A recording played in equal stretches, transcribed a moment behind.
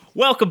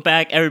Welcome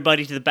back,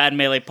 everybody, to the Bad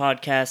Melee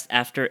podcast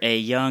after a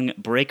young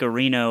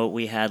breakerino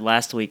we had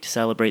last week to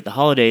celebrate the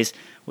holidays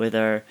with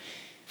our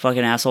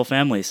fucking asshole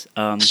families.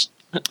 I'm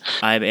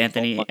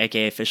Anthony,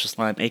 a.k.a. Official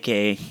Slime,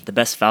 a.k.a. the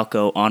best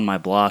Falco on my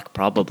block,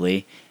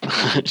 probably.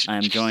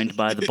 I'm joined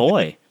by the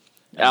boy.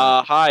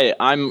 Hi,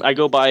 I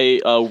go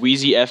by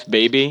Wheezy F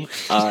Baby,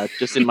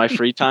 just in my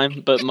free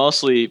time, but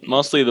mostly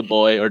the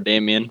boy or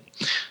Damien.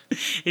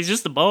 He's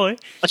just the boy.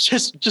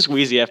 Just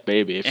Wheezy F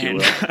Baby, if you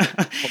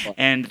will.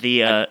 And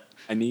the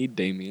I need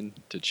Damien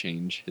to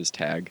change his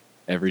tag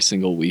every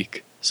single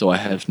week so I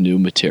have new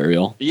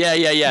material.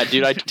 Yeah,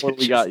 dude, I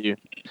totally got you.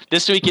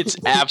 This week it's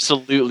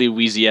absolutely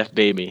Wheezy F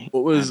Baby.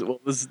 What was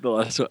the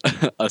last one?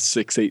 A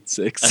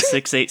 686. a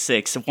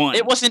 686. One.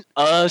 It wasn't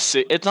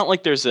it's not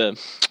like there's a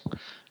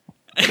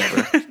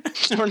whatever.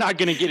 We're not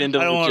gonna get into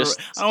I don't want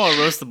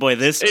to roast the boy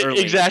this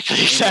early.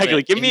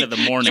 Exactly. Give me the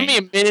morning. Give me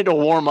a minute to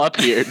warm up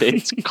here.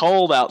 It's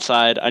cold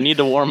outside. I need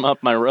to warm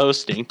up my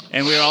roasting.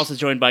 And we are also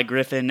joined by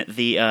Griffin,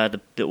 the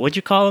what'd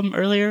you call him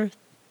earlier?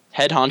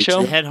 Head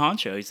honcho. The head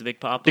honcho. He's the big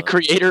papa. The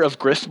creator of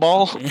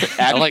Griffball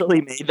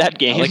actually made that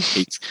game. I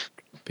like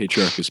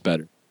Patriarch is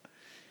better.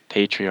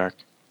 Patriarch.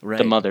 Right.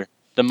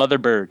 The mother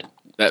bird.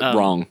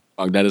 Wrong.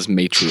 That is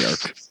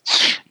matriarch.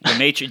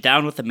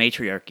 Down with the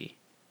matriarchy.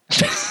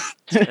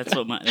 That's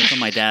what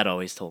my dad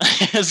always told me.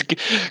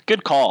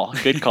 Good call.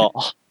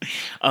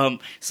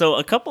 So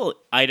a couple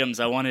items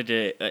I wanted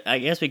to, I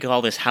guess we could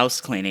call this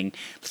house cleaning.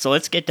 So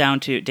let's get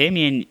down to,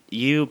 Damien,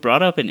 you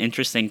brought up an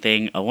interesting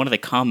thing, one of the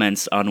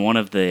comments on one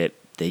of the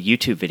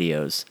YouTube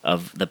videos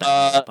of the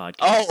podcast.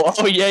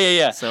 Oh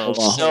yeah. So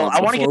Hold on.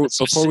 I want to get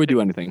before we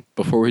do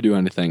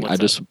anything, I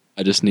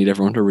just need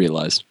everyone to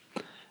realize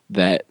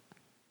that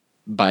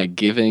by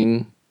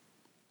giving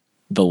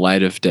the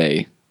light of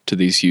day to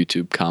these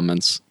YouTube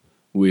comments,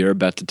 we are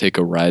about to take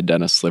a ride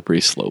down a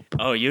slippery slope.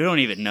 Oh, you don't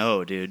even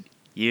know, dude.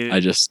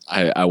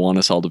 I want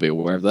us all to be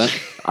aware of that.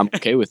 I'm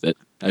okay with it.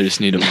 I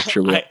just need to make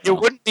sure it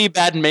wouldn't be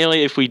Bad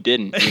Melee if we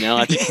didn't, you know?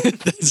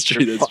 That's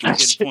true. Good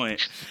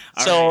point.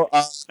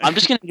 I'm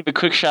just going to give a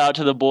quick shout out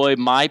to the boy,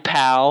 my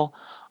pal,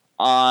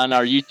 on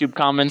our YouTube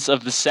comments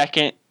of the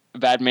second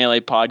Bad Melee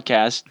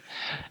podcast.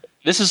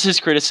 This is his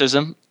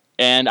criticism,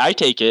 and I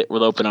take it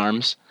with open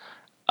arms.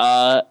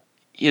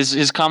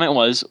 His comment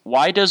was,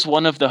 why does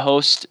one of the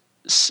hosts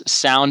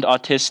sound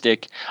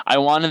autistic? I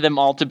wanted them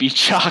all to be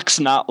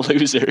jocks, not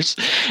losers.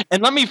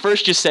 And let me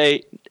first just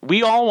say,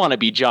 we all want to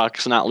be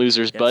jocks, not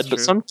losers, bud. But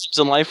sometimes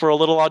in life we're a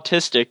little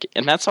autistic,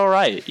 and that's all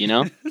right, you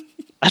know?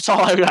 That's all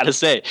I got to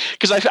say.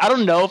 Because I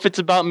don't know if it's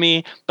about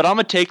me, but I'm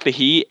going to take the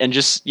heat and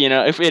just, you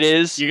know, if it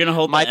is... You're going to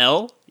hold my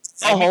L?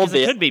 I'll hold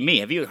it. It could be me.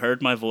 Have you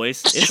heard my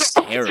voice? It's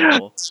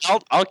terrible.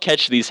 I'll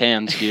catch these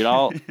hands, dude.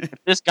 If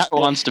this guy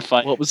wants to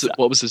fight. What was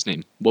his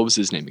name? What was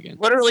his name again?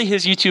 Literally,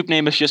 his YouTube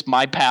name is just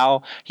my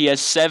pal. He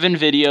has 7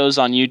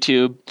 videos on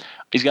YouTube.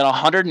 He's got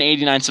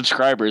 189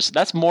 subscribers.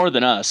 That's more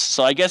than us.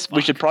 So I guess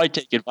we should probably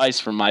take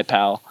advice from my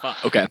pal.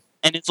 Okay.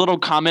 And his little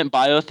comment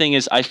bio thing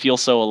is, I feel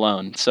so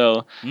alone.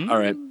 So, all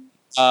right.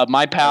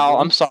 My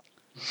pal, I'm sorry.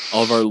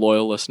 All of our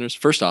loyal listeners,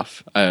 first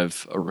off, I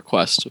have a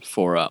request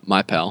for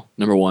my pal.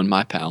 Number 1,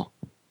 my pal,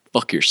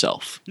 fuck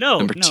yourself.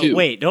 Number 2,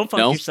 wait, don't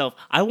fuck yourself.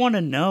 I want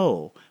to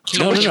know.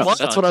 No.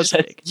 That's what I was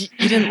saying.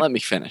 You didn't let me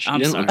finish.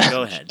 I'm sorry.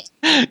 Go ahead.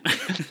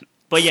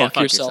 But yeah,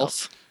 fuck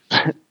yourself.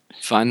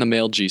 Find the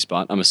male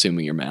G-spot. I'm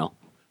assuming you're male.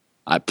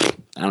 I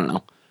don't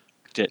know.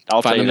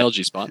 I'll find the male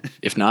G-spot.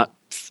 If not,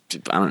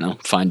 I don't know.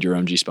 Find your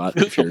own G-spot.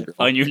 If you're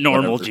find your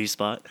normal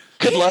G-spot.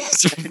 Good luck.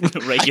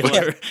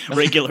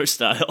 regular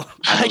style.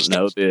 I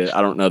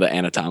don't know the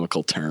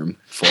anatomical term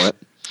for it.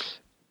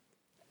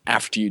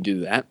 After you do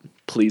that,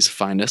 please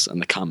find us in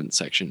the comment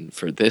section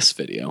for this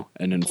video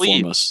and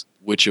inform us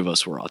which of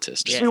us were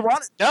autistic. Yeah.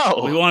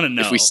 We want to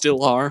know. If we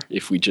still are,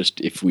 if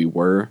we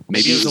were,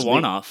 maybe it was a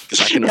one-off.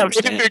 Because I can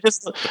understand maybe you're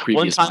just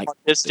one-time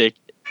autistic.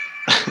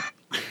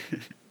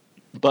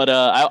 But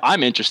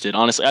I'm interested,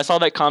 honestly. I saw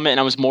that comment and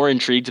I was more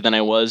intrigued than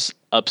I was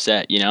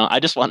upset, you know? I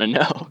just want to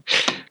know.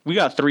 We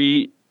got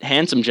 3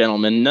 handsome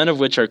gentlemen, none of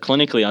which are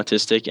clinically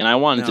autistic, and I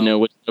wanted to know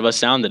which of us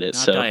sounded it.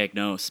 Not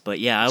diagnosed, but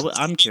yeah,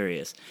 I'm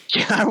curious.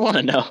 Yeah, I want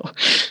to know.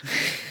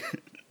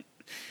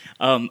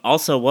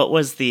 Also, what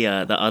was the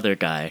other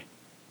guy?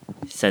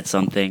 He said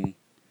something.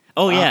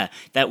 Oh, yeah,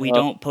 that we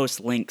don't post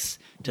links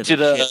to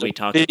the shit we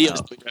talked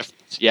about.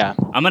 Yeah.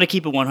 I'm going to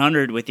keep it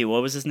 100 with you.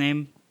 What was his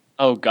name?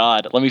 Oh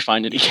God, let me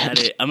find it again.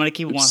 I'm gonna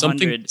keep it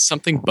 100.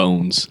 Something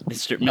Bones.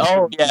 Mr.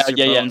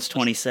 Bones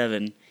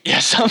 27. Yeah,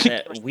 something.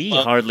 We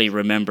hardly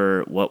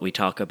remember what we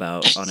talk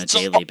about on a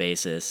daily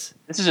basis.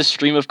 This is a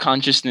stream of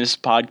consciousness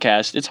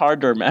podcast. It's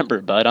hard to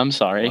remember, bud. I'm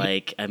sorry.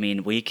 Maybe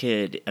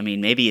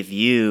if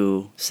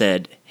you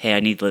said, "Hey,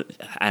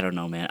 I don't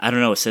know, man. I don't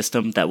know a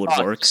system that would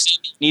work."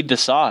 Need the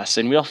sauce,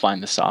 and we'll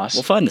find the sauce.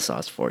 We'll find the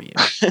sauce for you.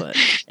 But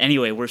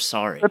anyway, we're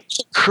sorry.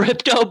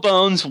 Crypto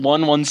Bones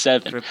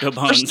 117. Crypto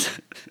Bones.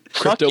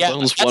 Crypto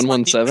Bones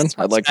 117.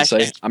 I'd like to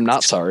say I'm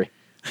not sorry.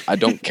 I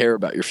don't care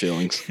about your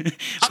feelings.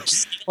 I'm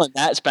stealing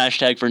that smash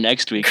tag for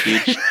next week,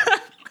 dude.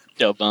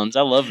 Crypto Bones.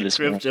 I love this.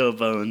 Crypto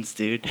Bones,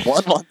 dude.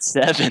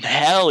 117.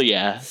 Hell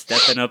yeah.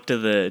 Stepping up to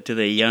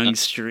the young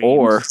stream.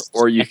 Or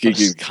you could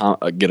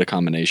get a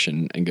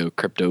combination and go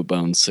Crypto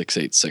Bones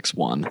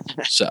 6861.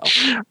 So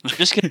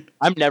just kidding.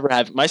 I'm never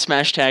having my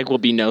smash tag will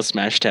be no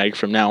smash tag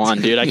from now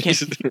on, dude. I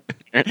can't.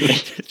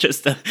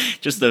 just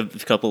a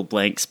couple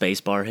blank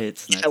spacebar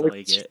hits. And that's all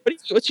you get.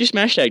 What's your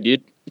smash tag,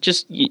 dude?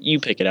 Just you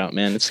pick it out,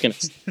 man. It's gonna.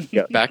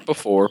 Back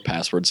before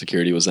password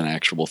security was an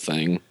actual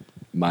thing,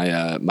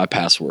 my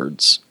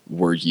passwords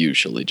were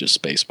usually just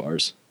space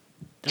bars.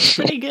 That's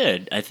pretty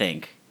good, I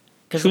think.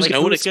 Because who's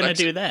going to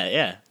do that?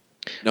 Yeah.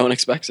 No one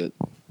expects it.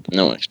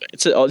 No one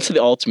expects it. It's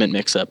the ultimate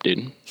mix-up,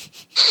 dude.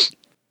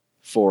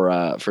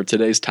 For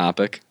today's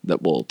topic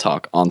that we'll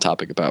talk on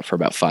topic about for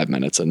about 5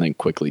 minutes and then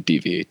quickly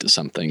deviate to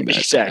something that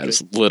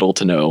has little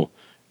to no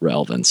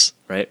relevance.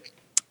 Right.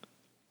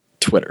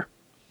 Twitter.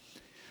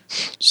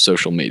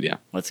 Social media.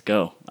 Let's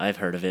go. I've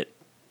heard of it.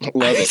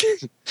 Love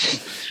it.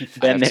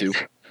 I have to.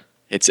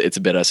 It's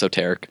a bit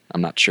esoteric.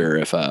 I'm not sure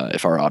if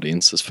our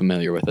audience is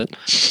familiar with it.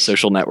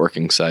 Social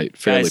networking site,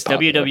 fairly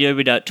popular.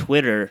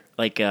 www.twitter,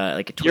 like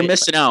a tweet. You're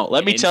missing out.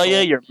 Let me tell you,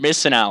 you're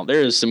missing out. There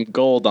is some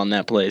gold on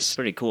that place.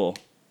 Pretty cool.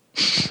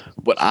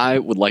 What I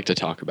would like to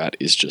talk about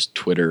is just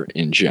Twitter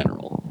in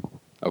general.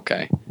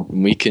 Okay,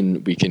 we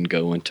can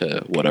go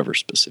into whatever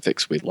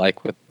specifics we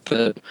like with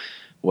it.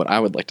 What I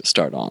would like to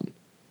start on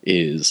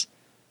is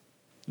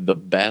the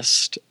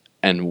best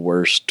and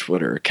worst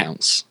Twitter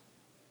accounts,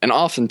 and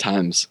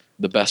oftentimes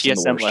the best and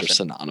the worst are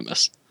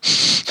synonymous.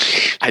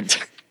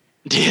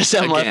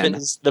 DSM-11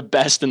 is the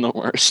best and the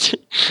worst.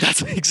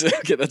 That's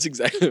exactly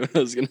what I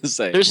was gonna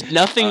say. There's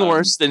nothing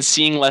worse than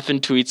seeing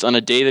Leffen tweets on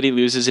a day that he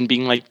loses and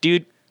being like,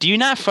 dude, do you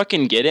not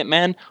fucking get it,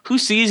 man? Who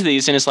sees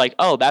these and it's like,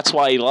 oh, that's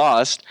why he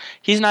lost.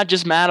 He's not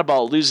just mad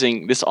about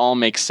losing. This all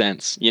makes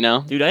sense, you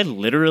know? Dude, I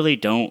literally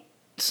don't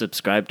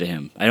subscribe to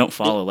him. I don't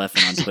follow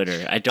Leffen on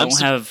Twitter. I don't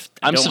have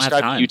time. I'm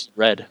subscribed to YouTube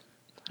Red.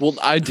 Well,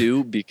 I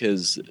do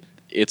because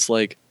it's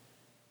like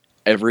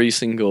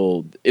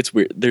it's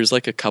weird. There's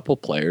like a couple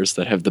players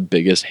that have the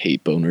biggest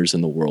hate boners in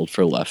the world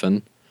for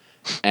Leffen,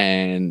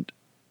 and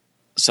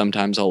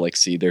sometimes I'll like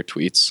see their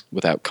tweets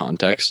without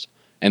context,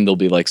 and they'll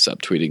be like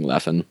subtweeting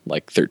Leffen,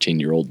 like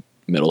 13-year-old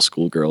middle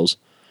school girls,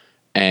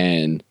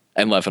 and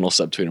Leffen will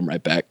subtweet them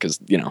right back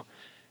because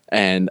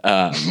and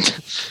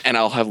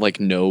I'll have like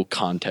no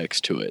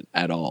context to it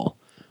at all.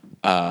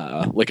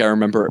 Like I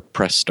remember at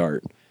Press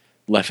Start,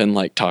 Leffen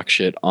like talked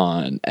shit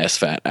on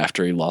SFAT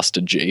after he lost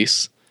to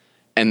Jace.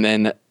 And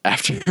then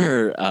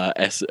after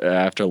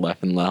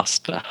Leffen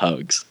lost to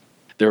Hugs,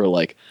 there were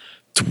like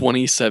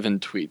 27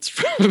 tweets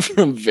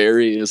from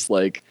various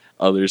like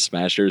other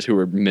smashers who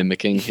were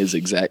mimicking his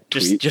exact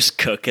tweet. Just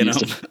cooking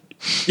them.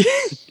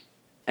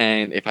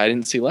 And if I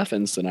didn't see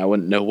Leffen's, then I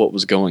wouldn't know what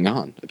was going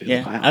on. I'd be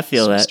yeah, like, wow, I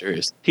feel that.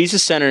 Mysterious. He's a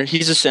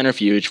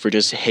centrifuge for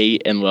just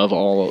hate and love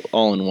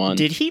all in one.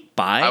 Did he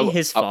buy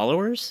his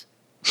followers?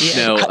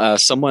 Yeah. No,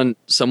 someone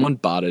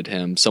botted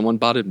him. Someone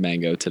botted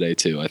Mango today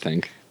too, I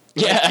think.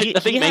 Yeah, I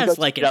think Mango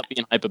like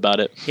being hype about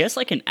it. He has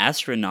like an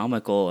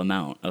astronomical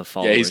amount of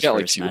followers. Yeah, he's got for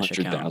like a Smash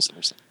 200,000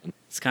 or something.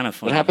 It's kind of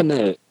funny.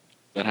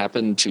 That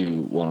happened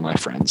to one of my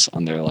friends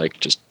on their like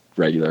just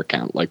regular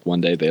account. Like one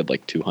day they had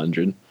like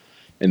 200,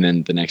 and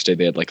then the next day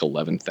they had like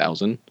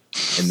 11,000,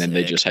 and then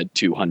they just had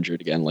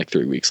 200 again like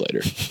 3 weeks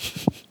later.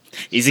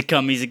 Easy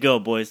come, easy go,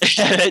 boys.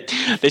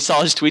 They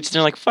saw his tweets and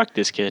they're like, "Fuck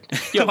this kid."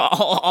 Yo,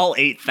 all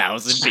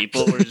 8,000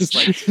 people were just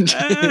like,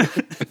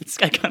 "This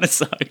guy kind of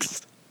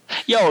sucks."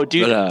 Yo,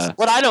 dude,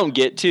 what I don't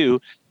get too,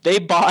 they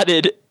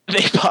botted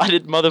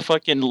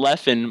motherfucking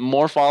Leffen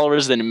more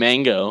followers than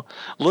Mango.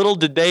 Little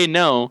did they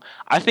know,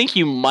 I think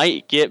you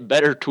might get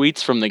better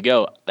tweets from the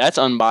GOAT. That's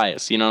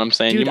unbiased, you know what I'm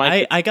saying? Dude,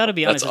 I gotta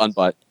be honest. That's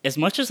unbiased. As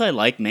much as I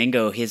like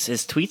Mango, his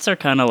tweets are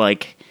kind of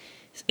like,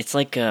 it's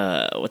like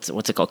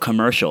what's it called?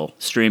 Commercial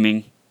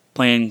streaming,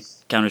 playing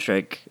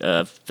Counter-Strike,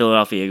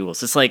 Philadelphia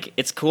Eagles. It's like,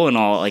 it's cool and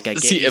all. Like I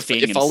get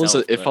it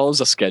follows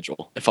a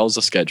schedule. It follows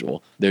a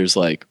schedule. There's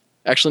like,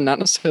 actually not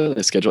necessarily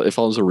a schedule. It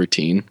follows a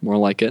routine, more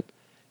like it,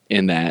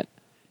 in that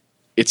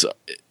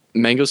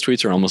Mango's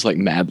tweets are almost like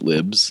Mad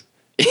Libs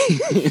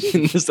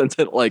in the sense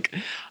that like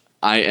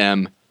I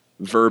am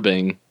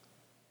verbing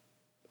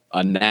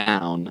a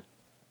noun,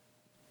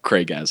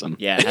 Craigasm.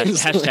 Yeah,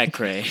 hashtag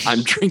Cray.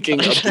 I'm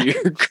drinking a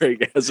beer,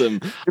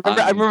 Craigasm.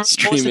 I remember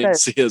streaming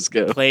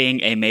CSGO.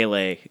 Playing a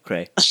melee,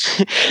 Cray.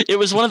 It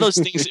was one of those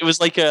things. It was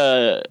like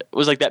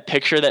that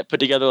picture that put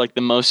together like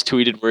the most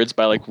tweeted words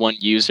by like one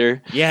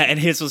user. Yeah, and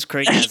his was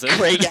Craigasm.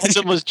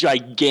 Craigasm was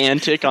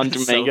gigantic on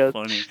Mango.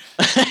 So funny.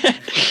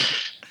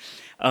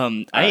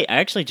 I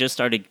actually just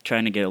started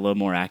trying to get a little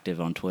more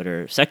active on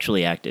Twitter,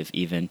 sexually active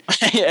even.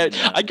 Yeah,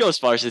 I'd go as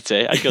far as to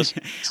say.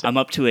 I'm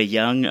up to a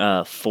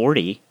young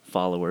 40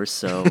 followers,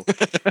 so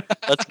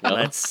Let's go.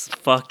 let's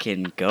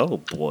fucking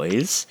go,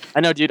 boys. I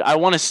know, dude. I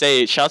want to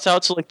say shouts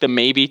out to like the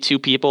maybe 2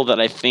 people that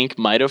I think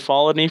might have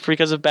followed me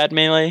because of Bad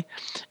Melee.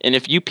 And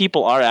if you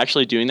people are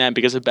actually doing that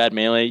because of Bad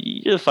Melee,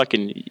 you're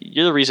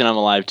the reason I'm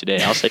alive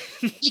today. I'll say,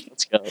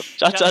 let's go.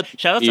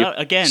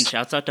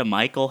 Shouts out to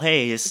Michael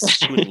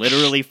Hayes, who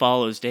literally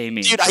follows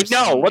Damien. Dude, I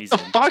know. What the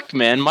fuck,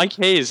 man? Mike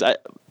Hayes.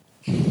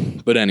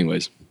 But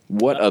anyways,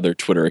 what other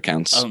Twitter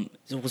accounts?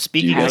 Well,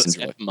 speaking guys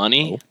of enjoy?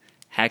 Money.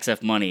 Hacks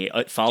F Money,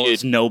 it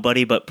follows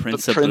nobody but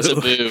Prince of Boo.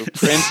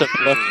 Prince of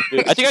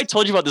Boo. I think I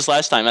told you about this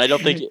last time, and I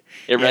don't think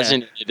it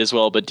resonated as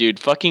well. But dude,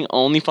 fucking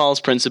only follows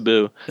Prince of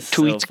Boo.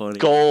 So Tweets funny.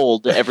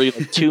 gold every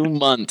 2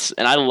 months,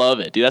 and I love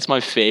it, dude. That's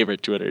my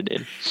favorite Twitter,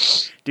 dude.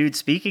 Dude,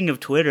 speaking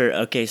of Twitter,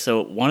 okay,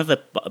 so one of the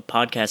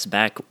podcasts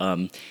back,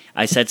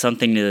 I said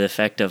something to the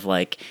effect of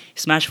like,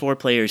 Smash 4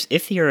 players,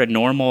 if you're a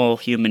normal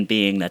human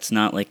being that's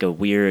not like a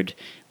weird,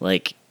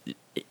 like,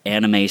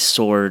 anime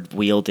sword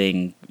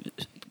wielding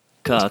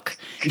cuck,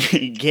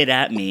 get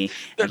at me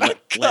and let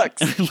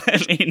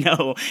me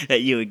know that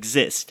you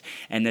exist.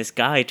 And this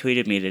guy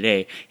tweeted me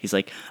today. He's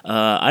like,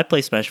 I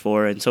play Smash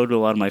 4 and so do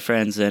a lot of my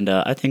friends, and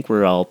I think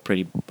we're all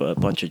pretty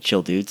bunch of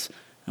chill dudes.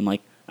 I'm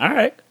like, all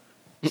right.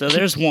 So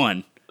there's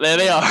one. There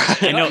they are.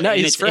 I know. No,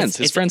 and his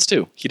friends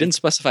too. He didn't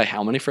specify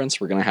how many friends.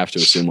 We're gonna have to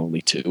assume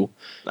only 2.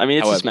 I mean,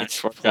 it's However, a Smash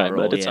 4 guy,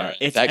 but it's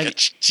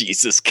alright.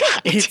 Jesus,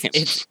 God damn.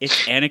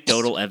 It's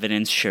anecdotal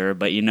evidence, sure,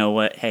 but you know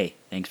what? Hey,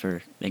 thanks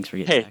for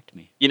getting back to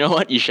me. You know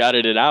what? You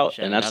shouted it out,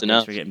 Shout and that's out,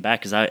 enough. Thanks for getting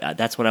back, because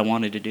that's what I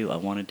wanted to do. I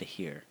wanted to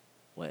hear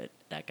what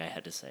that guy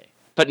had to say.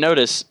 But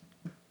notice,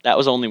 that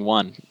was only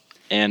one.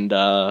 And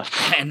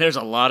and there's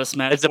a lot of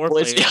Smash 4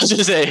 players. I was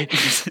gonna say,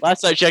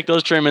 last I checked,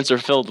 those tournaments are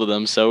filled with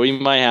them, so we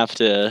might have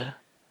to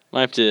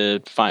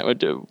find.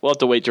 We'll have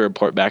to wait to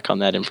report back on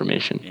that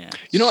information. Yeah.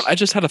 You know what? I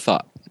just had a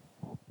thought.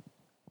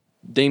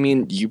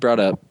 Damien, you brought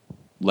up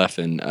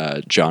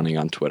Leffen Johnny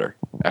on Twitter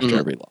after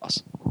every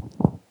loss.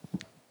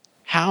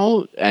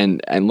 How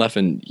and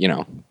Leffen, you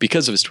know,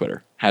 because of his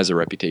Twitter, has a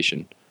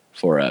reputation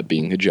for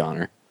being a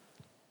Johnner.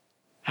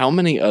 How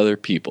many other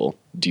people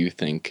do you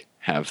think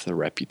have the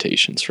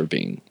reputations for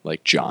being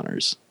like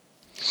Johners?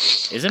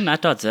 Isn't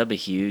Matt.Zeb a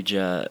huge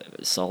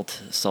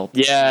salt?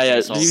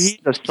 Yeah. Salt?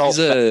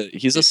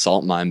 He's a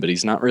salt mine, but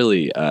he's not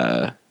really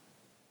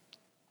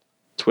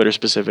Twitter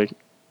specific.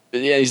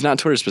 Yeah, he's not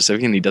Twitter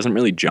specific, and he doesn't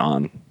really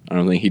John. I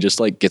don't think he just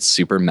like gets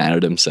super mad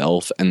at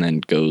himself and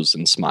then goes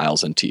and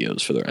smiles and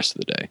TOs for the rest of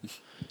the day.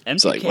 MTK,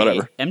 it's like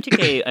whatever.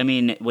 MTK, I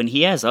mean, when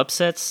he has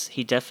upsets,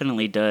 he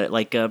definitely does.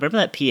 Like, remember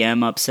that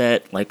PM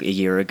upset like a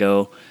year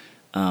ago?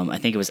 I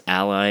think it was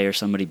Ally or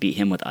somebody beat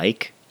him with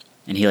Ike,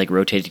 and he like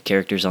rotated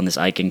characters on this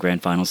Ike in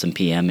Grand Finals and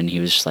PM, and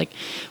he was just like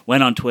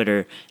went on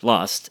Twitter,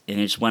 lost, and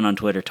he just went on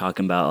Twitter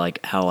talking about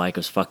like how Ike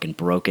was fucking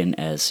broken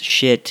as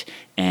shit,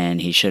 and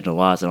he shouldn't have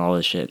lost and all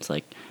this shit. It's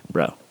like,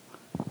 bruh.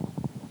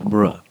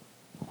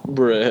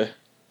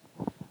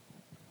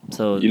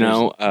 So you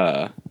know,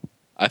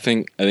 I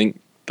think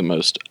the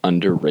most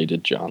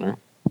underrated genre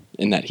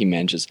in that he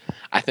manages.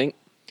 I think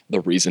the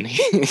reason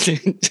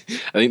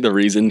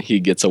he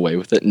gets away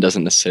with it and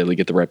doesn't necessarily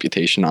get the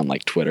reputation on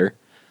like Twitter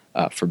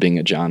for being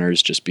a genre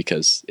is just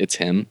because it's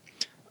him.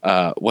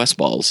 West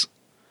Balls,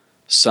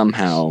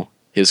 somehow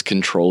his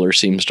controller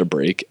seems to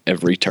break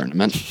every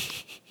tournament.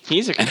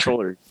 He's a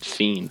controller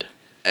fiend.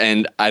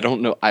 And I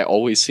don't know. I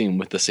always see him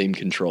with the same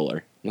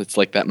controller. It's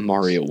like that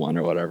Mario one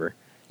or whatever.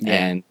 Yeah.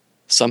 And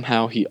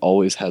somehow he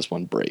always has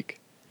one break.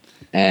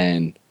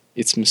 And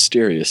it's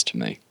mysterious to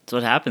me. That's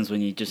what happens when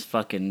you just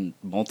fucking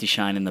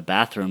multi-shine in the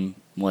bathroom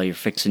while you're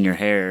fixing your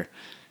hair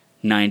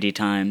 90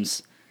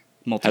 times.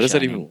 How does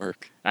that even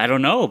work? I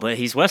don't know, but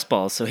he's West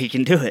Balls, so he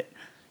can do it.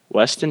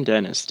 Weston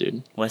Dennis,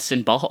 dude.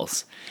 Weston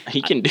Balls.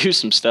 He can do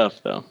some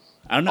stuff, though.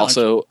 I don't know.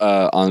 Also,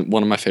 on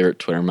one of my favorite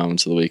Twitter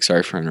moments of the week,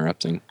 sorry for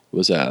interrupting,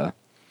 was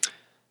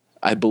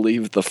I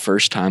believe the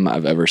first time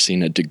I've ever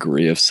seen a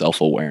degree of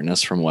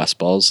self-awareness from West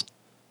Balls,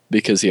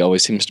 because he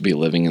always seems to be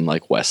living in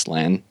like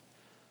Westland.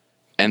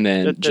 And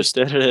then just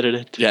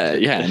and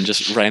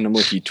just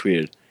randomly he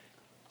tweeted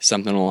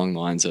something along the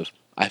lines of,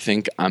 I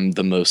think I'm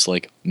the most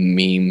like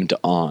memed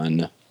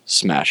on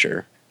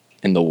Smasher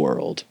in the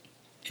world.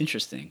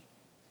 Interesting.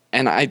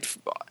 And I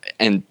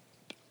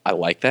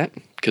like that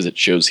because it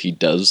shows he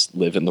does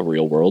live in the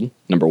real world,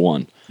 number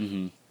one.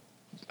 Mm-hmm.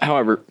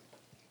 However,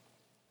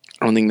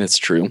 I don't think that's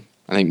true.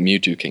 I think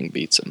Mewtwo King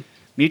beats him.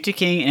 Mewtwo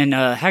King and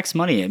Hacks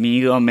Money. I mean,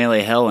 you go on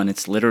Melee Hell and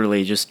it's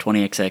literally just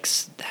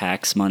 20XX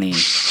Hacks Money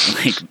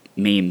like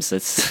memes.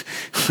 It's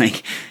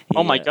like,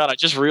 oh my god! I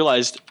just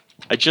realized.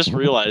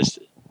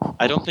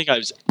 I don't think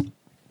did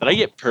I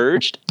get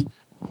purged?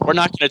 We're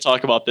not going to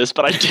talk about this,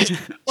 but I did.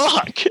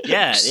 Fuck.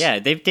 Yeah.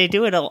 They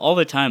do it all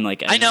the time.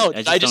 Like I know.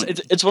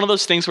 It's one of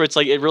those things where it's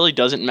like it really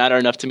doesn't matter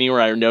enough to me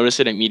where I notice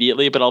it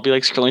immediately. But I'll be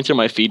like scrolling through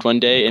my feed one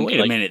day and wait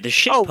be a minute, the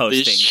shit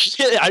posting.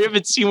 Shit, I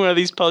haven't seen one of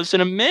these posts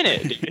in a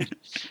minute. Dude.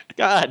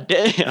 God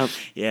damn.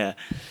 Yeah.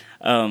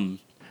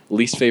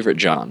 Least favorite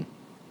John.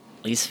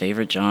 Least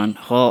favorite John?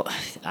 Well,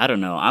 I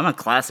don't know. I'm a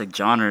classic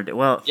Johner.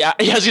 Well, Yeah,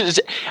 I was gonna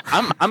say,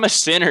 I'm a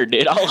sinner,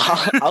 dude.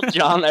 I'll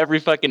John every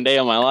fucking day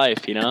of my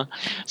life, you know.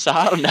 So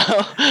I don't know.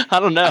 I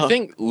don't know. I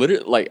think I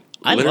love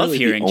literally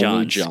hearing the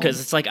only Johns because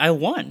it's like I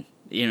won.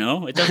 You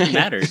know, it doesn't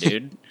matter,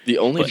 dude. the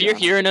only if you're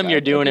John hearing them, I've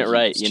you're doing it ever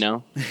right, used- you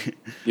know.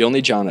 The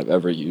only John I've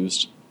ever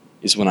used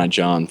is when I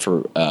John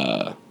for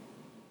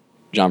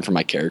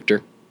my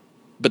character,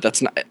 but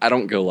that's not. I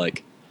don't go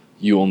like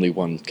you only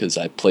won because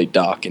I played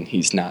Doc and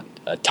he's not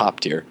a top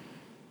tier.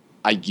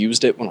 I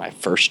used it when I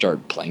first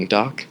started playing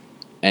Doc,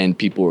 and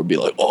people would be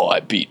like, "Oh, I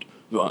beat."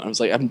 I was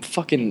like,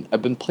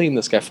 I've been playing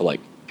this guy for like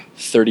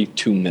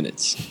 32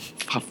 minutes.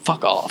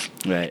 Fuck off.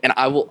 Right. And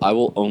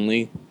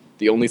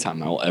the only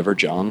time I will ever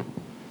John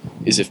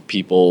is if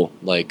people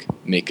like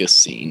make a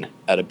scene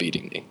out of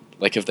beating me.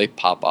 Like if they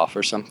pop off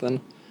or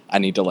something, I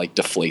need to like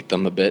deflate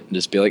them a bit and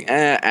just be like,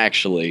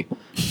 actually,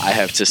 I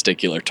have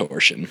testicular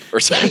torsion or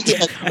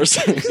something. or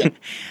something.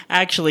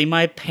 Actually,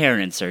 my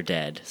parents are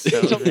dead.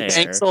 So there.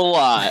 Thanks a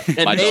lot.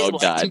 And My they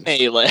dog liked died.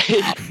 Melee.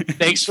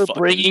 Thanks for Fucking-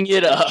 bringing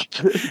it up.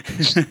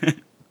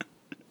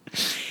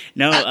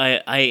 No,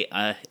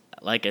 I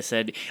like I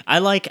said, I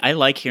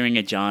like hearing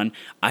a John.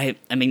 I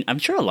mean, I'm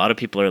sure a lot of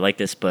people are like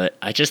this, but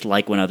I just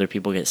like when other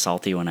people get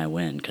salty when I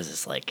win because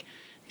it's like,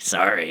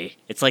 sorry,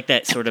 it's like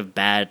that sort of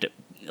bad,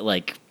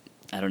 like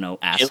I don't know,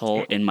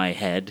 asshole in my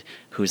head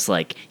who's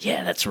like,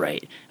 yeah, that's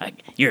right,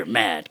 you're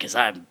mad because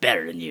I'm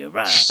better than you.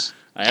 Rah.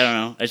 I don't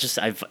know. It's just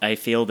I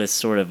feel this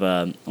sort of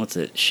what's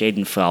it,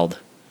 Schadenfreude.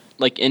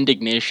 Like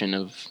indignation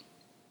of.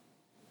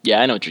 Yeah,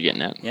 I know what you're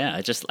getting at.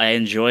 Yeah, I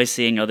enjoy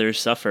seeing others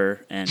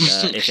suffer, and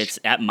if it's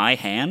at my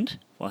hand,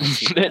 well,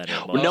 it's even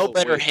better. Well, no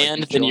better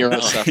hand than your the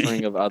own.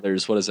 suffering of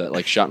others. What is that?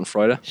 Like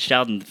Schadenfreude?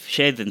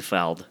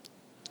 Schadenfeld.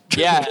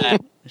 Yeah,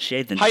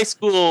 Schaden. high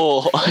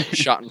school.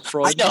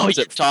 Schadenfreude. I know what Is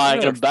you're it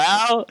talking Freude?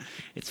 about.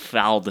 It's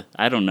fouled.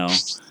 I don't know.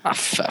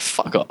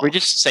 Fuck off. We're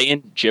just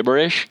saying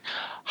gibberish.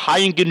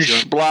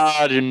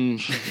 Heigenschblad, and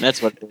that's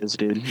what it is,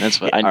 dude.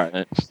 That's what I know. All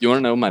right. You want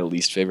to know my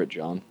least favorite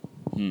John?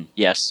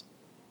 Yes.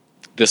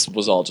 This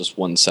was all just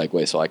one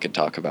segue, so I could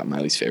talk about my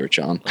least favorite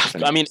John.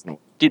 I mean,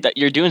 dude,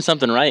 you're doing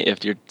something right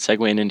if you're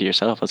segueing into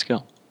yourself. Let's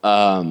go.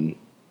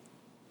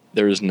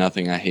 there is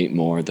nothing I hate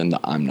more than the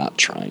I'm not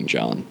trying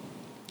John.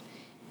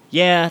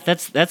 Yeah,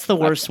 that's the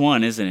worst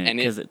one, isn't it? And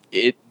 'Cause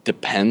it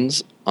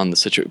depends on the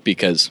situation,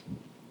 because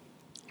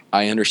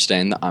I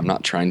understand that I'm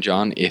not trying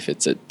John if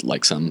it's at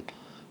like some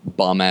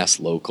bum ass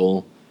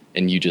local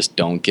and you just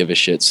don't give a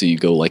shit, so you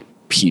go like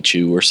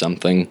Pichu or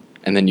something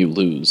and then you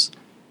lose.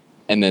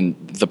 And then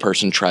the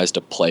person tries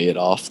to play it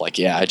off like,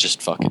 yeah, I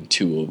just fucking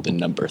 2-0'd the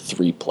number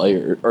 3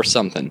 player or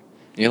something.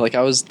 And you're like,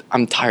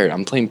 I'm tired.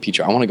 I'm playing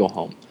Pichu. I want to go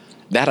home.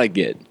 That I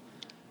get.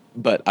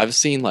 But I've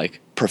seen like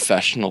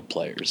professional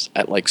players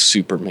at like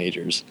super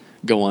majors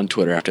go on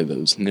Twitter after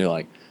those, and they're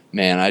like,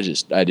 man, I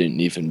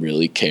didn't even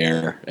really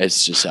care.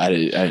 It's just I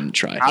didn't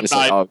try.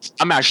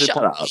 I'm actually shut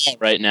playing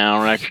up. right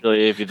now.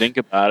 Actually, if you think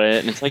about it,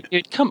 and it's like,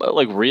 dude, come on,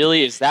 like,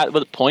 really? Is that what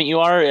the point you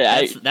are?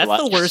 that's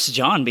the worst,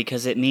 John,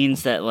 because it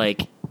means that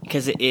like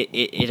because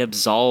it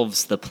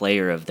absolves the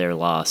player of their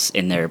loss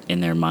in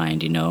their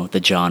mind, you know, the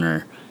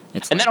Johnner.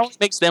 It's And like, that only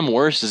makes them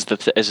worse. Is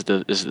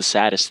the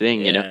saddest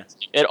thing, you know? Yeah.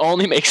 It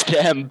only makes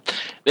them.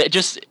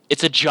 It's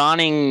a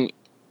Johning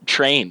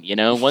train, you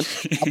know.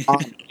 Once dude,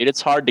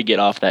 it's hard to get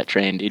off that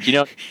train, dude. You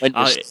know when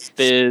you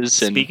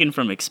fizz and speaking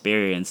from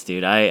experience,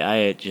 dude,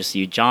 I just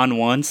you John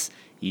once,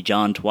 you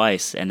John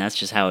twice, and that's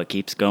just how it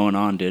keeps going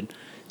on, dude.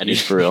 and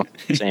he's for real.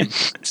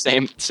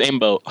 Same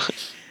boat.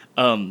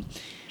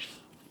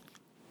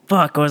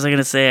 Fuck, what was I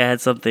gonna say? I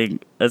had something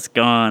that's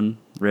gone.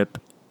 Rip.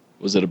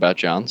 Was it about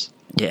Johns?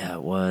 Yeah,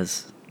 it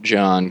was.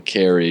 John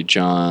Kerry,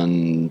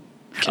 John.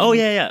 Oh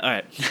yeah. All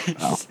right.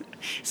 Oh.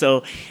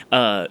 So,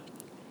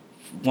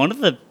 one of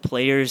the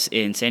players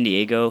in San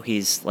Diego,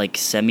 he's like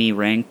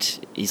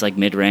semi-ranked. He's like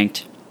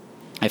mid-ranked.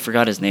 I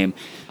forgot his name.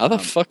 How the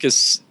fuck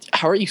is?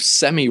 How are you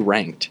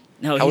semi-ranked?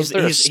 No, How he's is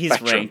there a he's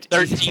spectrum? ranked.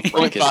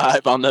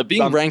 13.5 on the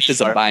Being on the ranked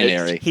is a chart.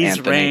 binary. He's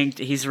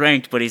Anthony.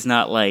 ranked, but he's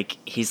not like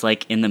he's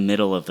like in the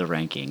middle of the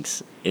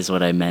rankings is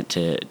what I meant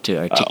to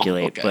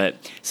articulate. okay.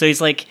 But so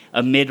he's like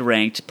a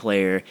mid-ranked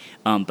player,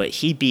 but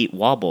he beat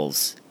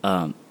Wobbles.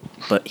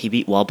 But he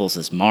beat Wobbles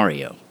as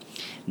Mario.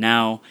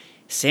 Now,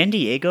 San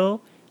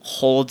Diego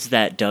holds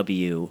that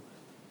W,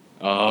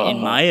 in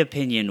my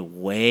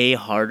opinion, way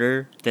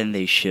harder than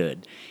they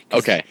should.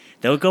 'Cause Okay.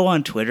 They'll go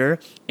on Twitter,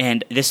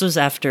 and this was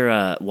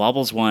after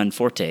Wobbles won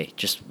Forte,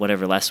 just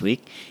whatever, last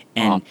week.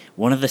 And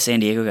one of the San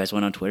Diego guys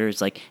went on Twitter.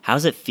 It's like,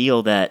 how's it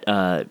feel that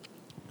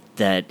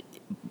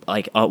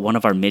one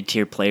of our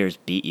mid-tier players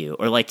beat you?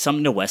 Or like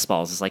something to West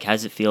Balls. It's like, how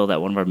does it feel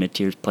that one of our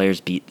mid-tier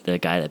players beat the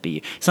guy that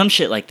beat you? Some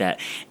shit like that.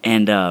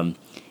 And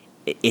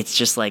it's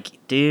just like,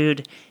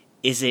 dude,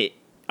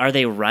 are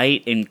they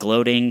right in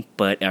gloating,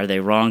 but are they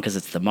wrong because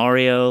it's the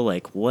Mario?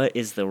 Like, what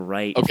is the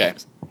right... Okay.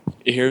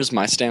 Here's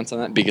my stance on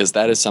that, because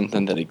that is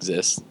something that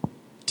exists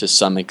to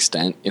some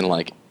extent in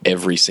like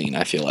every scene,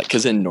 I feel like.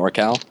 Because in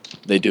NorCal,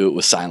 they do it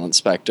with Silent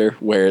Spectre,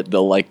 where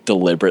they'll like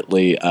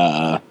deliberately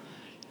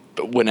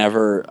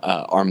whenever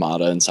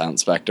Armada and Silent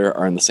Spectre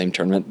are in the same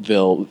tournament,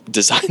 they'll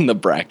design the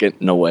bracket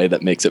in a way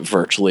that makes it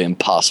virtually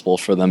impossible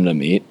for them to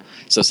meet.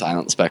 So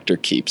Silent Spectre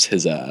keeps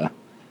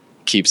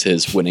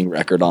his winning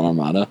record on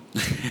Armada.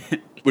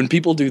 When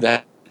people do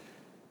that,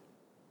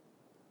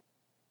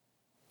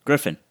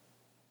 Griffin.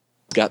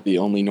 got the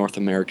only North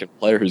American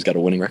player who's got a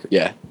winning record.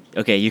 Yeah.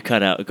 Okay, you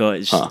cut out. Go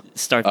ahead.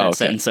 Start that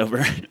sentence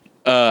over.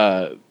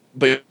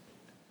 But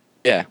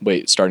yeah,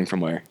 wait. Starting from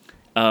where?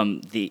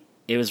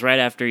 It was right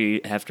after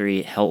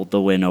he held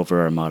the win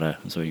over Armada.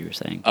 Is what you were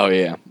saying. Oh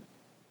yeah.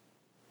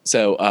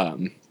 So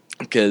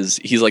because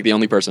he's like the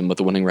only person with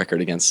a winning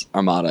record against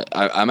Armada.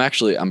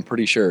 I'm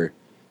pretty sure.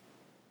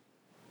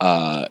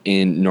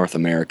 In North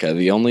America,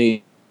 the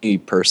only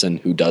person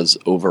who does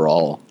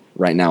overall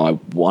right now, I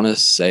want to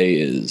say,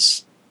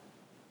 is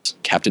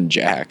Captain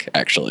Jack,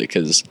 actually,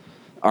 because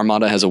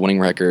Armada has a winning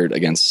record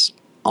against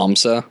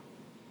AMSA,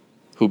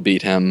 who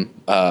beat him,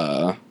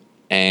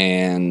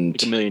 and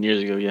like a million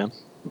years ago, yeah.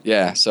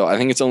 Yeah, so I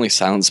think it's only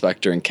Silent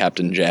Spectre and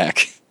Captain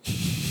Jack.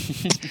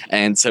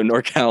 And so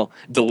NorCal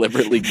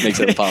deliberately makes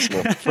it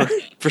impossible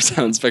for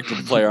Silent Spectre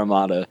to play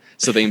Armada,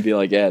 so they can be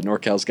like, yeah,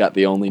 NorCal's got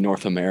the only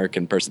North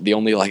American person, the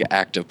only like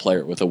active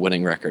player with a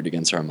winning record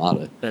against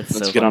Armada. Let's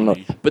so get funny.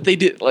 on. But they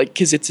did like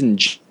because it's in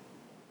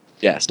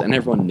jest, and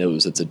everyone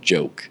knows it's a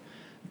joke.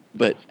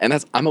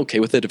 And I'm okay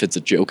with it if it's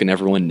a joke and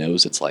everyone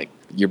knows it's like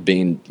you're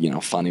being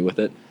funny with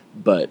it.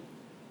 But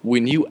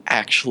when you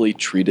actually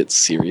treat it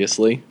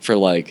seriously for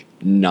like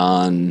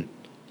non-comedic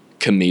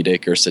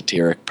or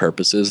satiric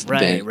purposes,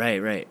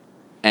 right.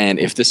 And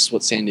if this is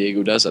what San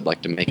Diego does, I'd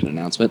like to make an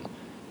announcement.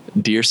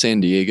 Dear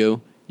San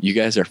Diego, you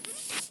guys are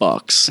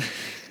fucks.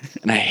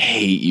 And I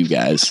hate you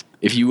guys.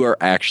 If you are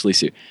actually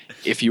serious.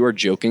 If you are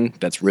joking,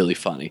 that's really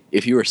funny.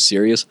 If you are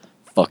serious,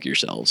 fuck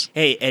yourselves.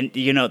 Hey, and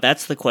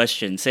that's the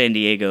question. San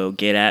Diego,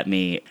 get at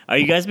me. Are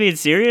you guys being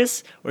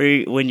serious? Or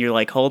when you're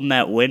like holding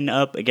that win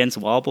up against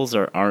Wobbles,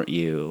 or aren't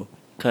you?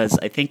 Because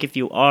I think if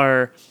you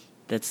are,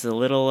 that's a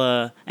little,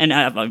 and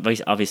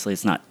obviously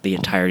it's not the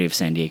entirety of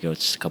San Diego,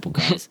 it's just a couple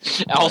guys.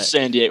 All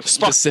San Diego.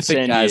 Specific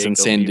San guys Diego in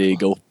San people.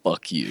 Diego,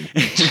 fuck you.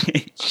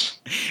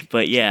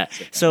 But yeah,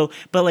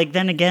 but like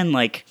then again,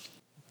 like,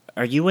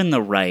 are you in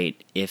the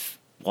right if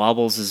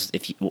Wobbles is,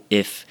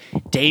 if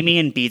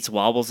Damien beats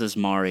Wobbles as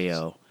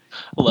Mario?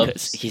 I love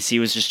Because he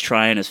was just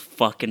trying his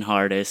fucking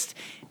hardest,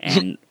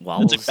 and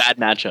Wobbles It's a bad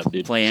matchup,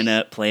 dude. playing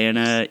a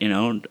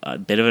a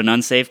bit of an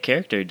unsafe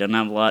character. He doesn't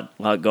have a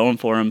lot going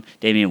for him.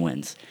 Damien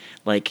wins.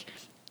 Like,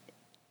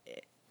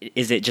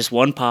 is it just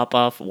one pop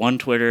off, one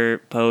Twitter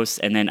post,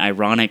 and then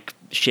ironic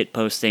shit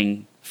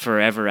posting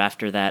forever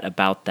after that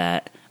about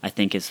that? I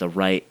think is the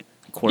right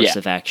course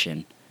of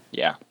action.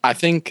 Yeah. I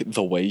think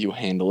the way you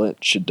handle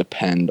it should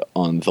depend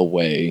on the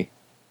way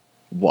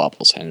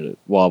Wobbles handled it.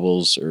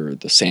 Wobbles or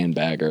the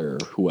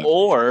Sandbagger or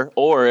whoever.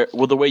 Or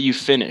the way you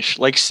finish.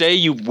 Like, say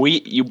you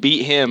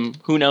beat him,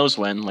 who knows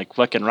when, like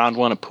fucking round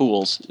one of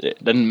pools,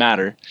 it doesn't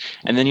matter.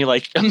 And then you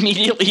like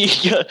immediately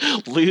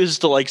lose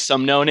to like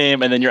some no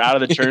name, and then you're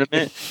out of the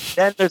tournament.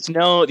 Then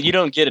you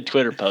don't get a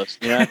Twitter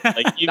post. You know?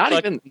 Like, not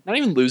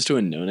even lose to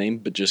a no name,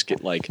 but just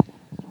get like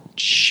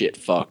shit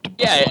fucked.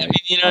 Yeah, by, I mean,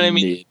 you know what I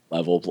mean?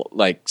 Level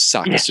like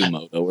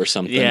Sakasumoto or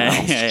something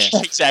else.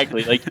 Yeah.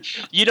 Exactly. Like,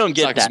 you don't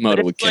get that. Sakasumoto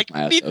But would it's kick like,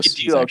 my ass. maybe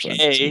you do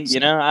okay. You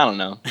know, I don't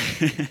know.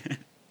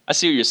 I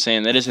see what you're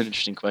saying. That is an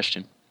interesting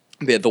question.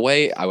 Yeah, the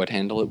way I would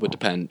handle it would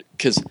depend,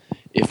 because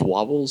if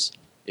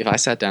I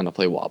sat down to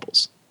play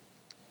Wobbles,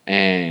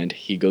 and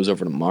he goes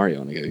over to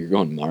Mario, and I go, "You're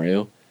going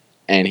Mario,"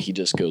 and he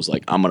just goes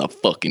like, "I'm gonna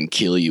fucking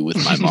kill you with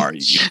my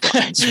Mario." You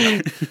fucking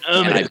slut." I'm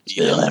And gonna I'd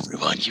kill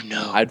everyone you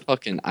know.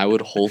 I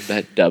would hold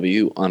that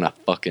W on a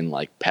fucking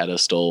like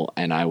pedestal,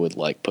 and I would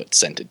like put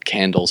scented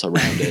candles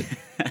around it,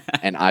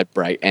 and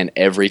and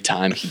every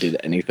time he did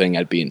anything,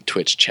 I'd be in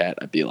Twitch chat.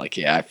 I'd be like,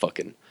 "Yeah, I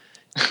fucking."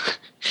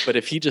 But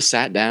if he just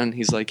sat down,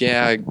 he's like,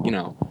 "Yeah, I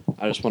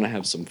just want to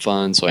have some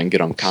fun so I can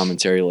get on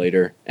commentary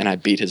later," and I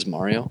beat his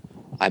Mario,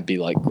 I'd be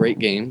like, "Great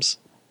games,"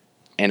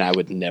 and I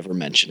would never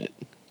mention it.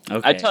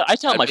 Okay. I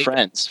tell my make-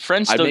 friends.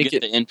 Friends I'd still make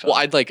get it, the info.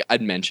 Well,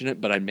 I'd mention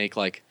it, but I'd make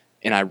like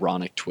an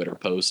ironic Twitter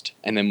post,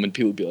 and then when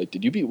people would be like,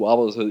 "Did you beat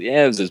Wobbles?" I was like,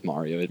 "Yeah, it was his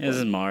Mario." This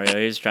is Mario.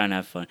 He's trying to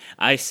have fun.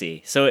 I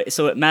see. So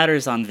it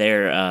matters on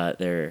their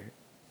approach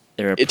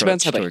It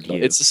depends how they toward handle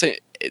you. it. It's the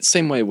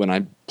same way when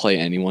I play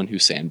anyone who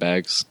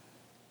sandbags.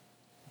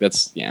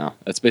 That's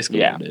basically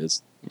what it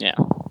is. Yeah.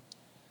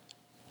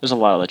 There's a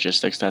lot of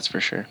logistics, that's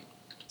for sure.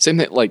 Same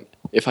thing, like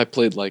if I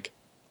played like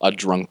a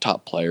drunk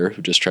top player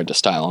who just tried to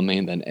style on me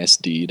and then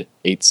SD'd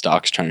 8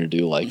 stocks trying to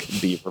do like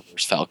B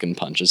reverse Falcon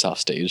punches off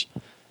stage.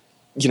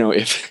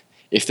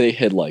 If they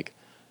had like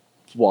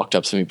walked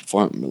up to me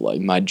before and were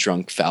like, "My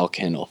drunk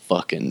Falcon will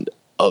fucking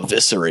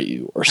eviscerate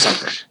you" or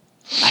something.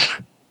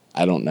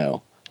 I don't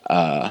know.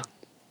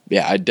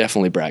 Yeah, I'd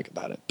definitely brag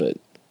about it, but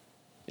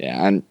yeah,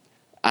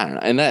 I don't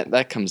know. And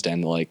that comes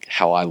down to like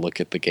how I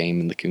look at the game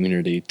and the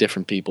community.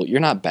 Different people.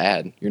 You're not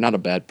bad. You're not a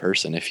bad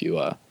person if you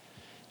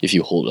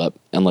hold up,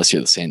 unless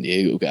you're the San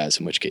Diego guys,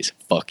 in which case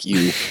fuck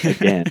you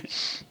again.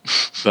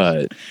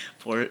 But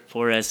Poor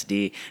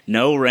SD.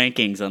 No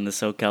rankings on the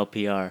SoCal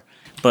PR.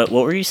 But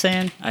what were you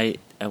saying? I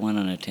went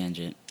on a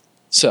tangent.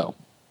 So,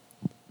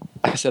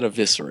 I said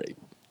eviscerate,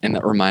 and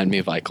that reminded me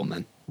of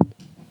Eichelman.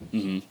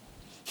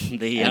 Mm-hmm.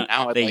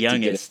 The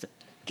youngest.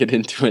 Get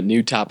into a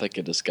new topic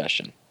of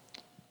discussion.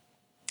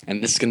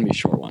 And this is going to be a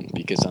short one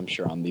because I'm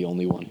sure I'm the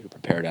only one who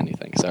prepared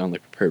anything, because I only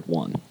prepared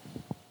one.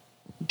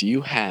 Do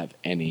you have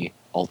any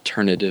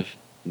alternative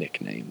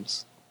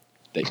nicknames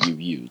that you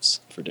use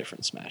for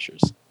different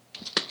Smashers?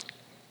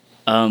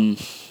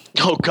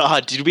 Oh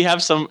God, did we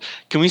have some?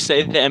 Can we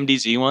say the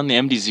MDZ one? The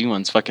MDZ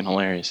one's fucking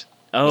hilarious.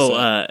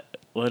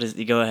 What is?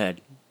 Go ahead.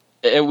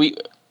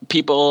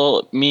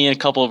 Me and a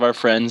couple of our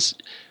friends,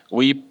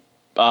 we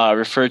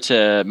refer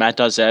to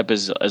Matt.Zeb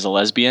as a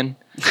lesbian.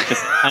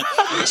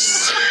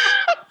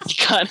 He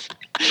kind of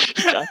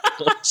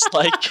looks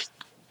like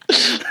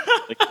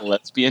a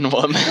lesbian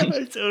woman.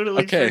 I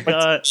totally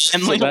forgot.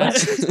 And like,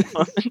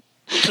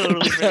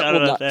 totally forgot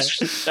about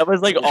that. That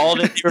was like all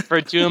that they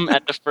referred to him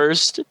at the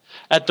first.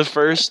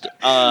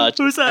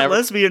 Who's that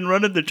lesbian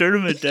running the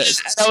tournament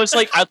desk? And I was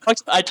like,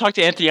 I talked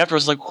to Anthony after. I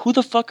was like, who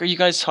the fuck are you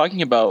guys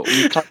talking about?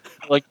 We talk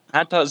like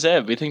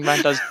Matt.Zeb. We think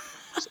Matt.Zeb.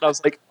 And I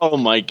was like, oh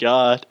my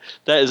God,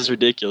 that is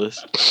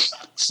ridiculous.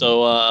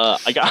 So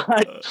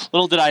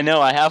little did I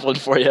know I have one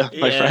for you,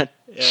 my friend.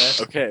 Yeah.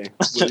 Okay.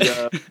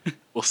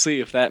 We'll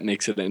see if that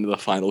makes it into the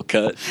final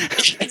cut.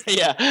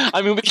 Yeah,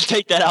 I mean, we can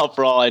take that out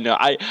for all I know.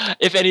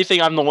 If anything,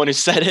 I'm the one who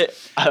said it.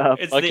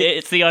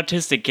 It's the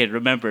autistic kid.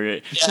 Remember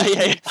it.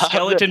 Yeah.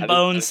 Skeleton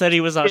Bones said he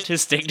was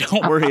autistic.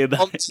 Don't worry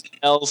about it.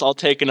 I'll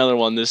take another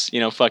one.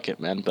 Fuck it,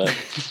 man. But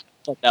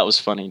that was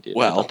funny, dude.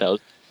 Well, I thought that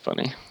was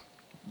funny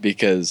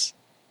because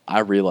I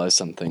realized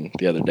something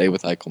the other day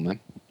with Eichelman,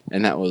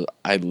 and that was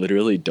I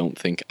literally don't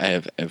think I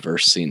have ever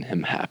seen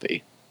him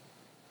happy.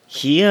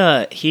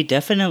 He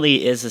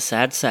definitely is a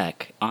sad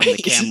sack on the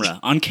camera.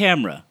 On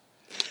camera.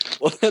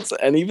 Well,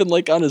 and even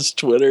like on his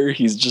Twitter,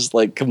 he's just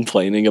like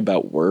complaining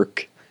about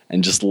work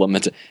and just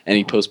limited. And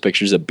he posts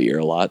pictures of beer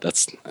a lot.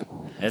 That's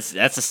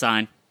a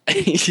sign.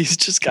 He's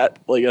just got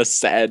like a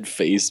sad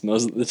face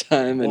most of the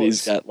time, and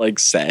he's got like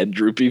sad,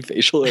 droopy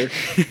facial hair.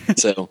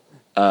 So,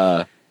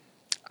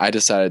 I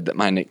decided that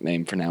my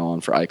nickname from now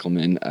on for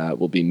Eichelman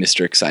will be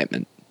Mr.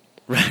 Excitement.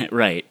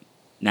 Right.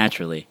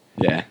 Naturally.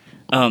 Yeah.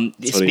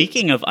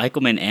 Speaking of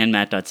Eichelman and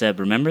Matt.Zeb,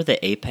 remember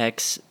the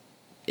Apex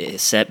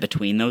set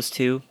between those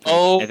two?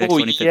 Oh, Apex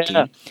 2015?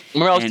 yeah.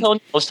 Remember, I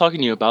was talking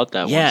to you about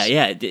that.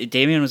 Yeah.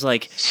 Damien was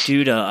like,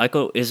 dude, when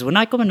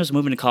Eichelman was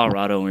moving to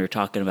Colorado and we were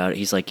talking about it,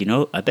 he's like,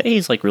 I bet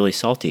he's like really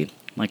salty. I'm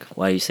like,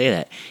 why do you say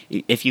that?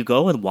 If you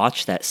go and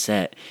watch that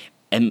set,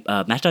 and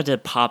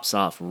Matt.Zeb pops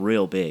off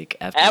real big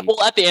after.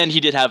 At the end, he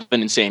did have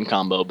an insane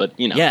combo, but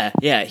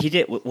Yeah, he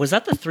did. Was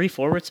that the 3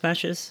 forward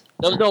smashes?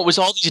 No, it was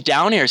all these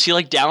down airs. See,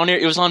 like down air,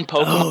 it was on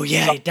Pokemon. Oh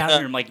yeah, down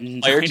air him like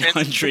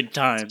 900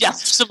 times. Yeah,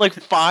 so like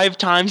 5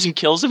 times and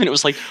kills him, and it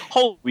was like,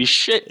 holy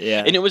shit.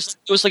 Yeah, and it was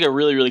like a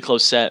really, really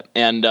close set,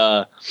 and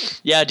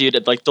yeah,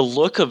 dude, like the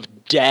look of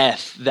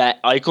death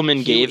that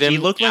Eichelman gave him. He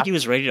looked like he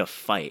was ready to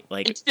fight.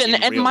 Like,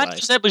 and my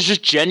set was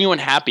just genuine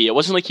happy. It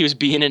wasn't like he was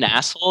being an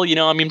asshole.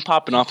 I mean,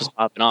 popping off was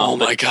popping off. Oh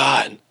my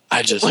God,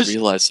 I just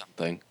realized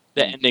something.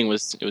 The ending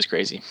was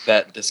crazy.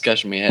 That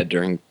discussion we had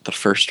during the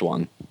first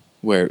one,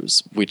 where it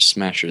was which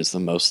Smasher is the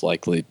most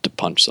likely to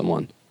punch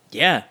someone.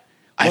 Yeah.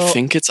 Well, I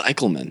think it's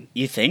Eichelman.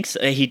 You think so?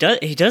 He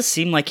does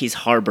seem like he's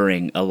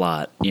harboring a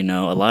lot, a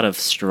lot of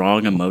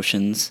strong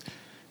emotions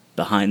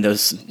behind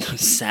those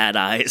sad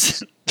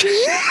eyes.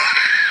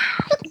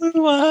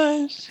 Blue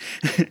eyes.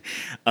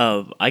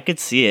 I could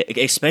see it,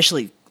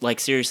 especially like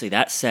seriously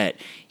that set.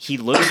 He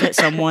looks at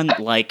someone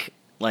like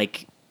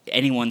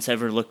anyone's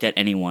ever looked at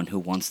anyone who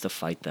wants to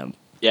fight them.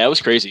 Yeah, it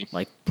was crazy.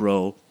 Like,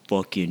 bro,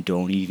 fucking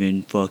don't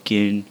even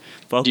fucking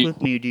fuck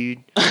with me, dude.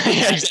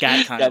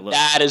 That kind of look.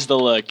 That is the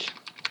look.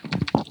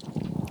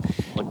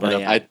 But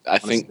yeah, I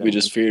think we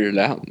just figured it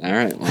out. All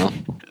right, well,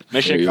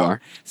 Mission there you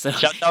are. So,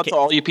 shout out to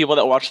all you people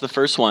that watched the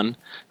first one.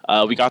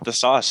 We got the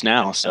sauce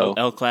now. So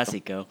El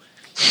Clasico.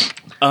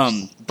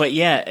 But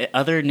yeah,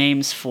 other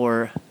names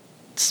for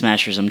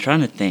Smashers. I'm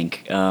trying to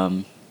think.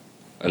 That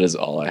is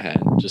all I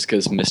had. Just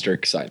because Mr.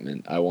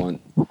 Excitement. I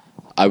want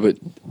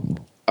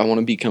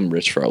to become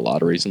rich for a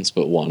lot of reasons,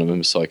 but one of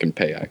them is so I can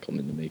pay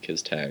Eichelman to make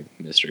his tag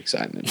Mr.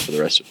 Excitement for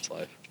the rest of his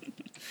life.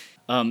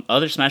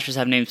 Other Smashers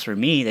have names for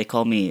me. They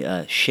call me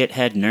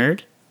Shithead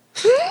Nerd.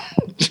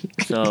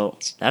 So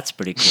that's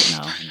pretty cool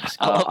now.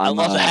 I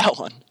love that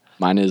one.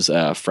 Mine is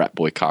Frat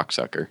Boy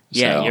Cocksucker.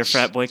 Yeah, you're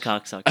Frat Boy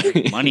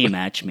Cocksucker. Money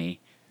match me.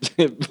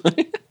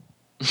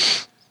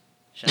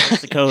 Shout out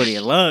to Cody.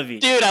 I love you.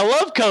 Dude, I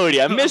love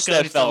Cody. I miss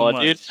that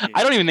fella, dude.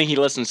 I don't even think he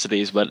listens to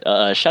these, but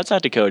shouts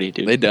out to Cody,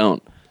 dude. They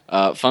don't.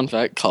 Fun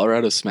fact,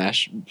 Colorado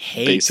Smash,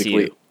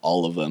 basically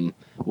all of them.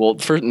 Well,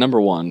 for number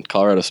one,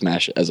 Colorado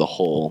Smash as a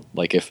whole,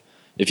 like if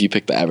you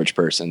pick the average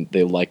person,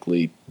 they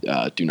likely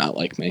do not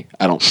like me.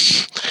 I don't.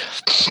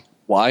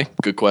 Why?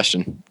 Good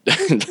question.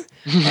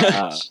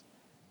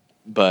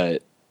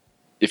 But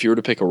if you were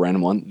to pick a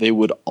random one, they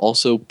would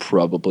also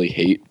probably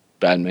hate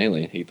Bad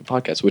Melee and hate the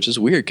podcast, which is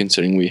weird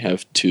considering we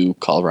have 2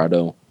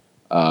 Colorado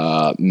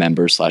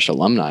members /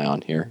 alumni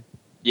on here.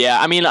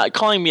 Yeah, I mean,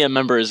 calling me a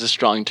member is a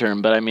strong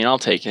term, but I mean, I'll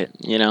take it.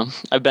 You know,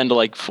 I've been to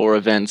like 4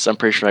 events. I'm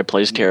pretty sure I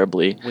placed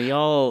terribly. We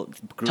all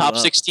grew Top up.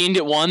 16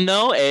 at 1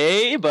 though,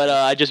 But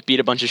I just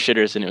beat a bunch of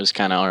shitters, and it was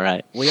kind of all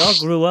right. We all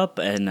grew up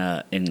in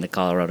the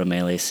Colorado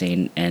Melee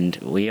scene, and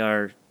we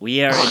are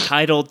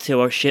entitled to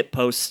our shit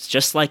posts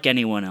just like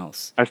anyone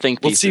else. Our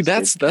think Well, pieces. see,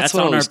 that's That's what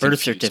on our always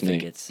birth confused me.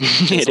 certificates.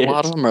 Because a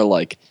lot of them are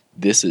like,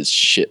 this is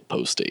shit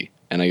posty.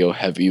 And I go,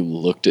 have you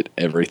looked at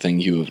everything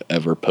you have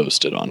ever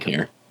posted on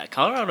here?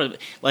 Colorado,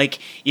 like,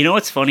 you know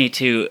what's funny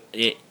too?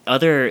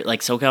 Other like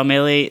SoCal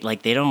Melee,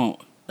 like they don't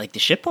like the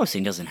shit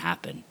posting doesn't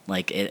happen.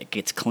 Like it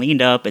gets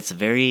cleaned up. It's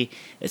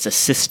a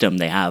system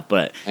they have.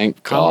 But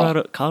Thank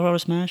God. Colorado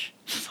Smash,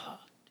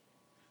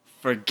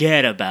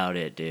 forget about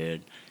it,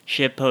 dude.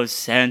 Shit post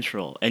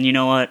central, and you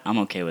know what? I'm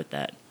okay with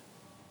that.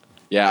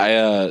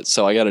 Yeah,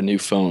 so I got a new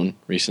phone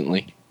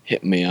recently.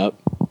 Hit me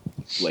up,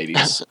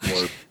 ladies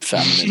or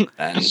feminine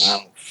men.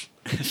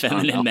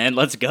 Feminine men,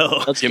 let's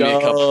go. Let's Give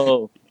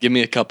go. Give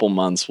me a couple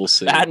months. We'll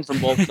see. Batting from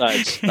both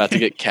sides. About to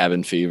get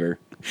cabin fever,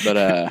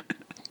 but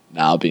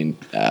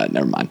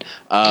never mind.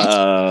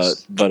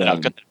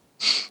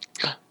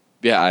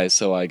 Yeah.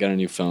 So I got a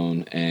new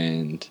phone,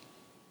 and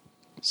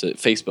so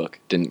Facebook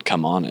didn't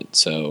come on it.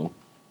 So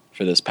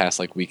for this past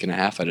like week and a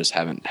half, I just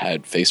haven't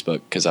had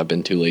Facebook because I've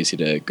been too lazy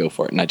to go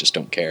for it, and I just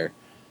don't care.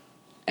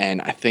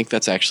 And I think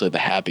that's actually the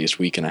happiest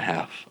week and a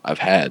half I've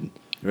had.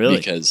 Really?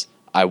 Because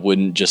I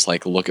wouldn't just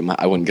like look at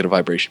I wouldn't get a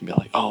vibration and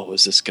be like, oh,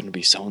 is this going to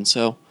be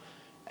so-and-so?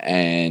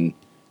 And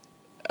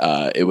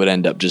it would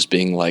end up just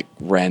being like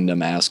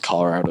random ass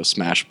Colorado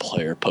Smash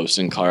player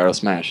posting Colorado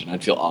Smash, and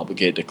I'd feel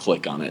obligated to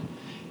click on it.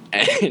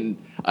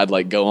 And I'd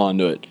like go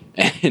onto it,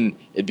 and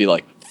it'd be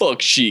like,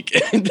 fuck Sheik.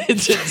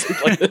 It's just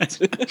like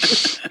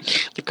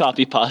The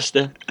copy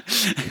pasta.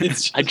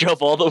 I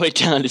drove all the way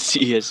down to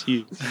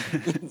CSU.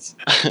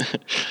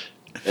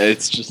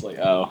 It's just like,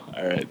 oh,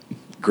 all right,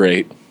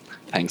 great.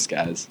 Thanks,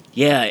 guys.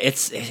 Yeah,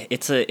 it's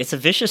a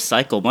vicious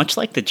cycle, much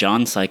like the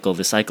John cycle,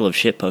 the cycle of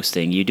shit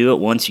posting. You do it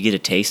once, you get a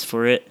taste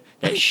for it,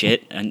 that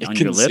shit on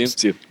your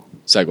lips.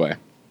 Segue.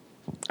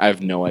 I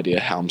have no idea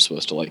how I'm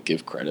supposed to like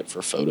give credit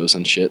for photos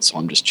and shit, so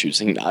I'm just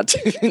choosing not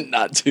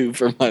to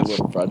for my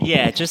little project.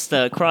 Yeah, just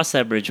cross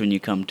that bridge when you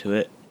come to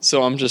it.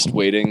 So I'm just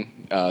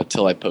waiting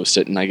till I post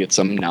it, and I get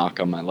some knock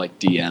on my like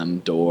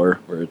DM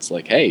door where it's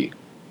like, "Hey,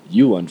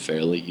 you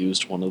unfairly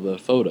used one of the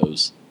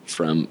photos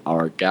from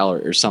our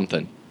gallery or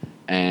something,"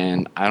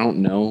 and I don't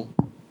know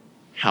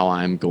how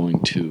I'm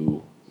going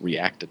to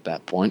react at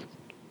that point.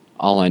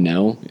 All I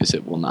know is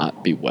it will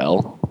not be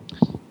well.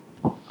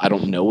 I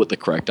don't know what the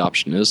correct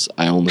option is.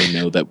 I only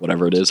know that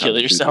whatever it is, Kill I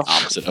would yourself. do the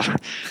opposite of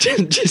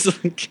it.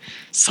 Just like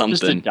something.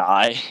 Just to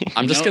die.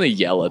 I'm just gonna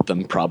yell at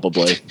them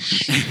probably.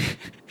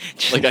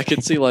 Like I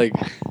could see like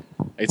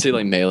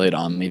Melee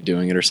on me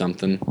doing it or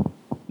something.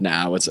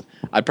 Nah,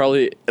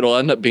 it'll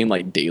end up being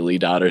like Daily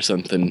Dot or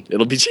something.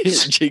 It'll be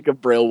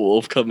Jacob Braille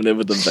Wolf coming in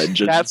with a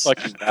vengeance. That's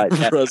fucking bad.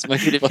 For us,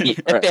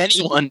 If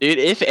anyone, dude,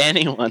 if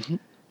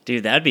anyone.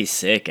 Dude, that'd be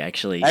sick.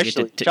 Actually,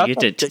 Actually, you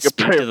get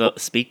to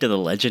speak to the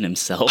legend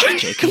himself,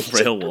 Jacob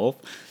Braille Wolf.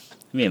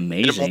 It'd be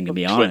amazing, to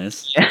be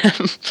honest.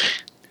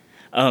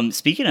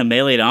 Speaking of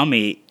Melee on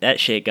me, that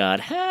shit got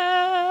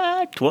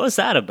hacked. What was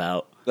that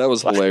about? That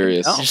was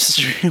hilarious.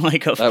 Just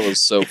like That was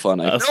so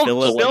funny.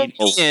 Fill me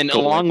in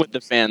along with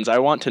the fans. I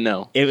want to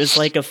know. It was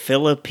like a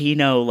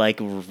Filipino, like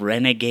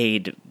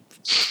renegade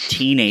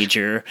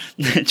teenager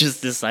that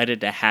just decided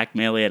to hack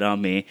Melee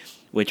on me,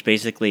 which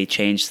basically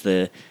changed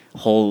the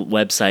whole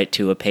website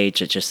to a page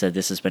that just said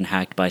this has been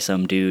hacked by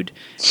some dude,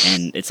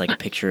 and it's like a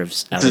picture of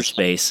outer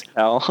space,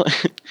 Hell.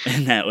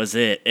 and that was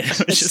it. It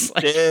was just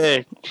like,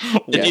 Sick.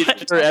 Yeah,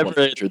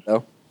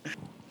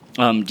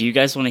 do you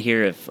guys want to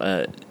hear if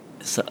an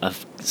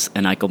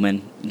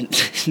Eichelman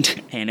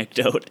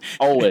anecdote?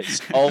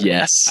 Always.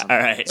 Yes. All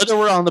right. Whether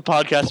we're on the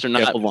podcast or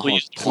Yeah, not, hold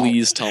on.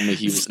 Please tell me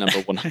he was number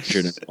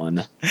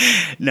 101.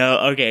 No.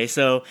 Okay.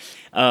 So,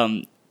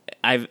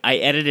 I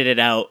edited it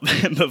out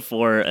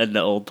before in the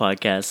old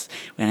podcast,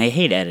 and I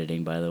hate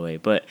editing, by the way.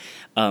 But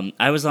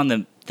I was on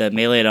the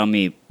Melee It On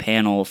Me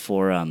panel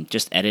for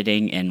just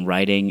editing and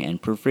writing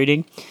and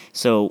proofreading.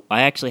 So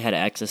I actually had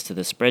access to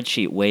the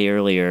spreadsheet way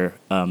earlier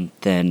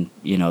than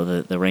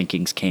the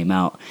rankings came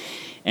out.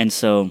 And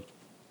so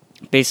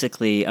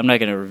basically, I'm not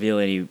going to reveal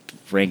any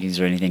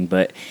rankings or anything,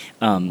 but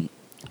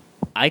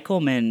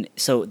Eichelman,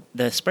 so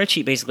the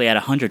spreadsheet basically had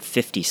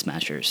 150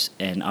 smashers,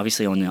 and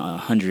obviously only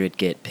 100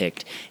 get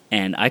picked,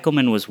 and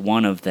Eichelman was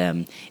one of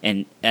them,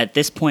 and at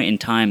this point in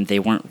time, they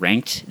weren't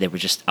ranked, they were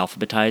just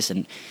alphabetized,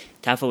 and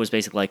Tafo was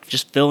basically like,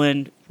 just fill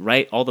in,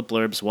 write all the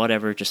blurbs,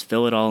 whatever, just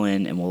fill it all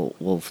in, and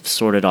we'll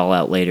sort it all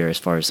out later as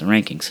far as the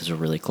rankings, because we're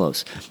really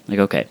close. Like,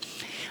 okay.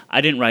 I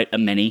didn't write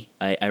many.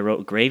 I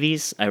wrote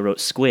Gravies, I wrote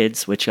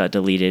Squids, which got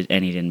deleted,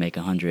 and he didn't make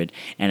 100,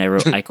 and I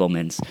wrote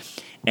Eichelman's.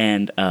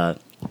 And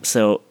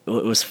so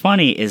what was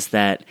funny is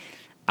that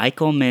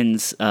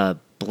Eichelman's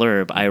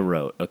blurb I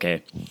wrote,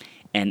 okay,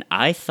 and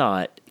I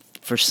thought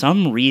for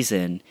some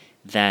reason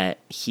that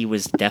he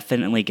was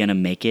definitely going to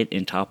make it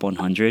in top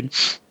 100.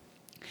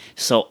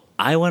 So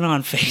I went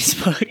on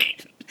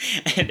Facebook,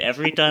 and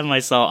every time I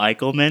saw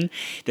Eichelman,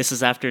 this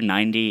is after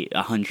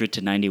 100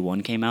 to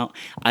 91 came out,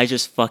 I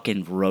just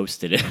fucking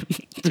roasted him.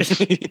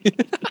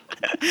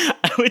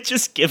 I would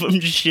just give him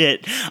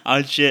shit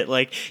on shit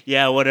like,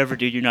 yeah, whatever,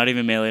 dude, you're not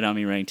even Melee on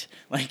me ranked.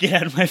 Like, get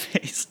out of my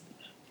face.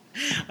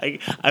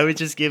 I would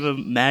just give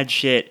him mad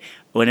shit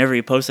whenever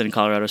he posted in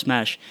Colorado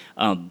Smash,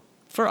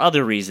 for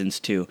other reasons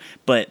too.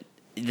 But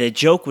the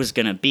joke was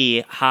going to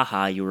be,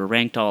 haha, you were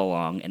ranked all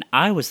along, and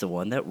I was the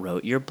one that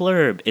wrote your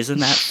blurb. Isn't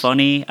that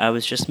funny? I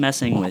was just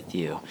messing with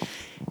you.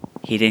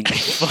 He didn't get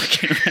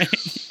fucking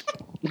ranked.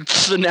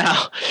 So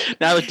now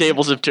the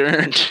tables have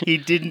turned. He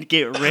didn't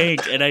get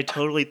ranked, and I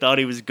totally thought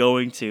he was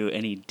going to,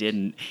 and he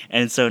didn't.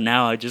 And so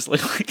now I just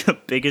look like the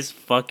biggest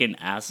fucking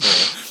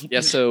asshole. Yeah,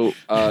 so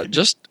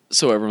just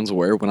so everyone's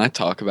aware, when I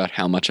talk about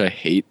how much I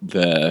hate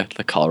the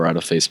Colorado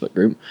Facebook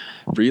group,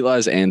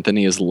 realize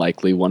Anthony is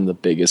likely one of the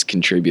biggest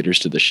contributors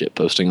to the shit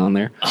posting on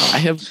there. I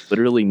have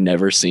literally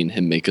never seen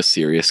him make a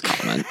serious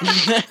comment.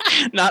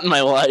 Not in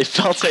my life.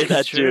 I'll say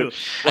that True. too.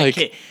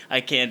 Like,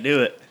 I can't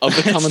do it. of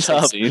the comments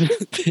I've seen,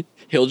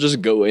 he'll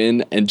just go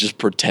in and just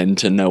pretend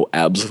to know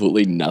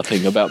absolutely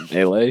nothing about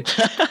Melee,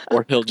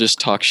 or he'll just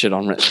talk shit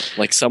on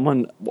like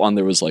someone on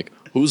there was like,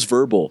 "Who's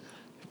Verbal?"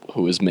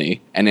 Who is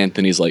me? And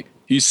Anthony's like,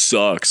 "He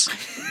sucks."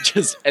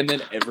 And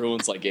then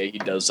everyone's like, "Yeah, he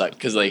does suck,"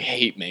 because they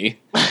hate me.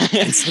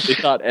 And so they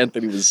thought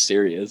Anthony was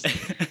serious.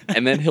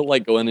 And then he'll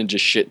like go in and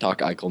just shit talk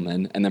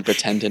Eichelman and then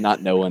pretend to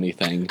not know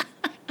anything.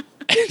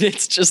 And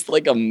it's just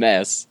like a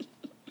mess.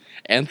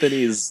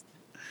 Anthony's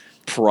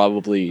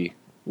probably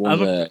one of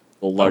the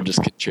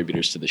largest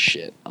contributors to the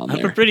shit on there.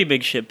 I'm a pretty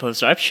big shit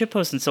poster. I've shit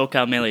posted in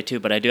SoCal Melee too,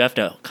 but I do have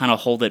to kind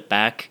of hold it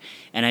back.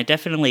 And I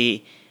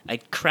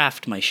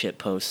craft my shit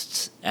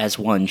posts as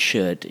one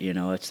should. You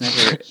know, it's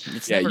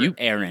never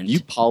errant.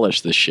 You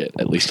polish this shit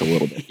at least a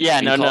little bit. Yeah,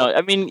 no.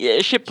 I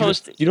mean, shit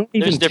post. You don't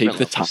even take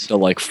the time to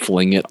like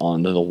fling it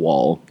onto the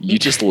wall. You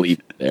just leave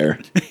it there.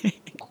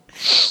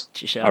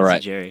 Shout out to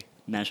Jerry,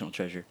 national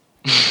treasure.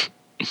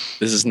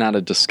 This is not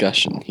a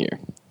discussion here.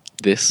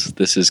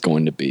 This is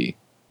going to be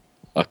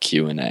a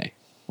Q&A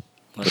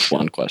with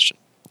one question.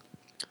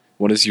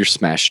 What is your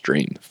Smash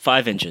dream?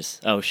 5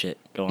 inches. Oh shit.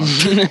 Go on.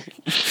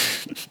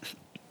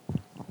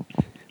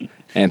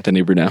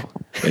 Anthony Brunel,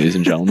 ladies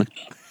and gentlemen.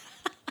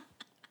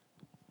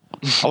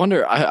 I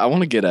wonder. I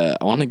want to get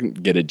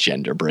a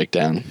gender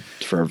breakdown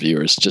for our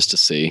viewers just to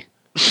see.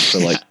 So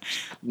like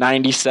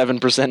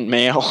 97%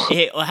 male.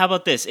 Hey, well, how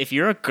about this? If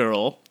you're a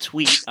girl,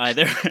 tweet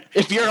either.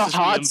 If you're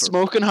a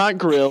smoking hot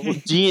grill,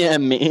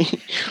 DM me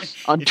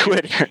on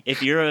Twitter.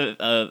 If you're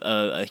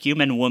a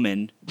human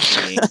woman,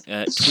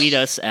 tweet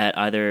us at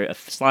either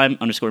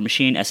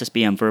slime_machine,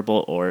 SSBM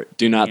verbal, or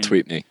do not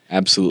tweet me.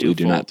 Absolutely,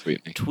 do not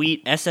tweet me.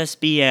 Tweet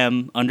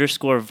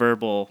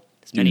SSBM_verbal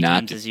as many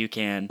times as you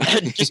can.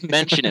 Just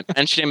mention him.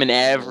 Mention him in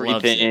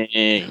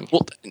everything.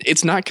 Well,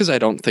 it's not because I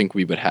don't think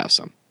we would have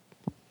some.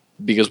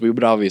 Because we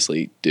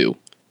obviously do.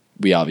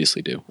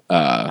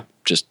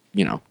 Just,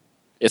 you know,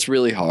 it's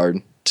really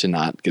hard to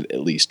not get at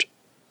least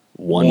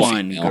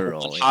one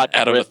girl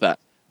out of that.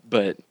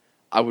 But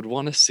I would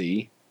want to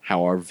see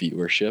how our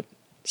viewership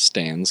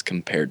stands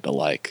compared to,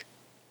 like,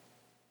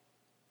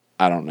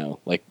 I don't know,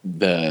 like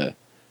the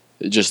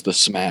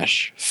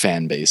Smash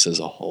fan base as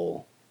a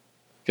whole.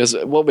 Because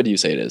what would you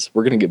say it is?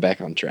 We're going to get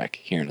back on track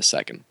here in a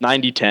second.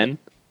 90-10?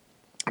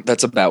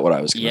 That's about what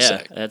I was going to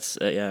say. That's,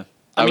 yeah.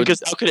 I mean,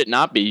 because how could it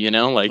not be, you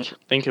know? Like,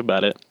 think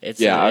about it. I'd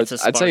say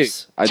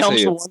Tell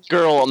me one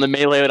girl on the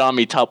Melee on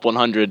me top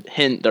 100.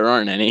 Hint, there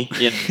aren't any.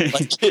 You know?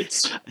 Like,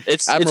 it's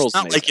Admiral's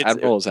not like it's...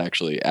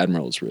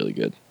 Admiral's really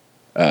good.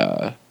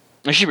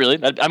 Is she really?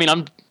 I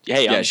mean,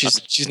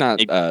 she's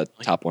not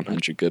top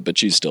 100 good, but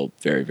she's still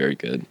very, very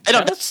good.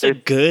 That's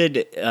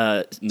good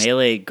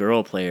Melee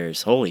girl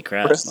players. Holy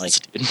crap!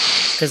 Like,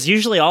 because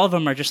usually all of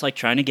them are just like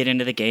trying to get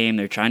into the game.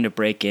 They're trying to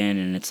break in,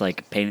 and it's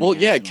like pain. Well,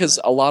 yeah, because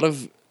a lot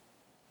of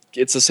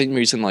it's the same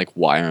reason. Like,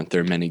 why aren't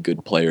there many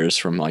good players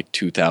from like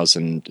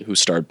 2000 who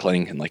started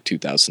playing in like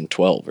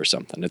 2012 or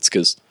something? It's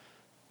because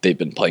they've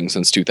been playing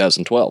since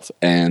 2012,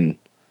 and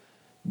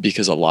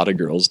because a lot of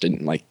girls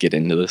didn't like get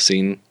into the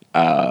scene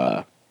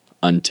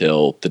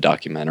until the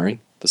documentary.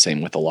 The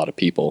same with a lot of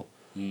people.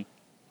 Mm.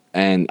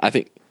 And I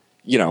think,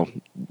 you know,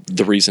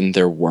 the reason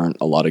there weren't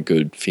a lot of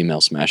good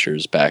female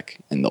smashers back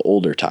in the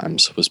older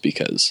times was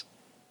because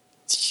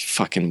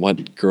fucking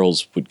what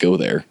girls would go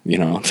there, you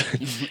know?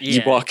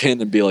 You walk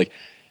in and be like,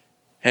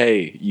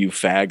 hey, you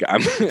fag,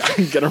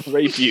 I'm gonna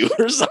rape you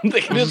or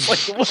something. And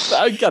it's like,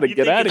 I gotta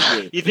get out of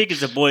here. You think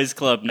it's a boys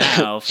club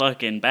now,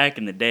 fucking back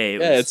in the day.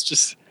 Yeah, it's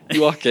just,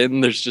 you walk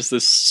in, there's just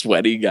this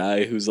sweaty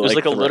guy who's there's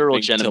like a literal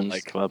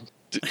gentleman's club.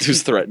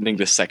 Who's threatening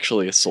to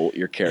sexually assault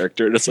your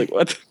character, and it's like,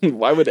 what?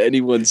 Why would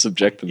anyone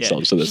subject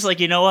themselves to this? Just like,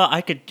 you know what?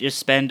 I could just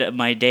spend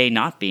my day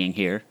not being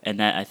here, and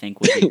that I think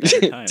would be a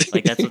better time.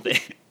 Like that's what they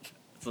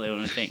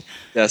want to think.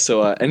 Yeah.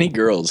 So, any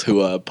girls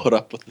who put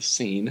up with the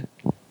scene,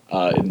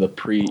 in the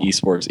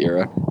pre-esports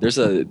era.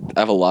 I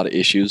have a lot of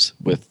issues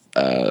with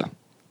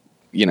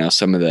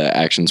some of the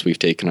actions we've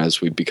taken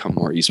as we've become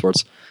more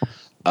esports.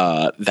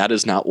 That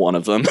is not one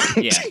of them.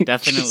 Yeah,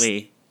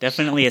 definitely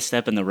a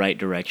step in the right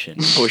direction.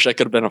 I wish I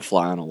could have been a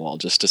fly on a wall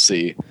just to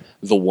see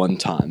the one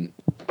time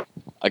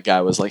a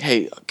guy was like,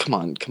 "Hey, come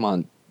on,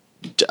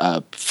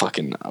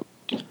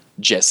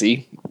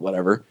 Jesse,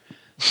 whatever.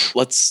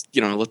 Let's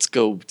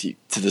go to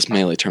this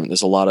Melee tournament.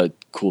 There's a lot of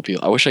cool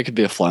people. I wish I could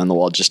be a fly on the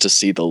wall just to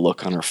see the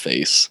look on her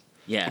face.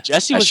 Yeah,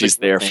 Jesse was she's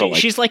there for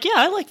she's like, yeah,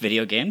 I like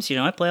video games.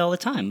 I play all the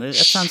time. That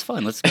sounds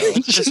fun. Let's go.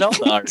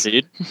 Zelda,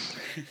 dude.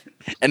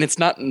 And it's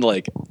not in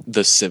like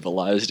the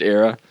civilized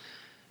era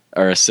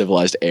or a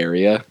civilized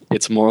area.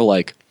 It's more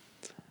like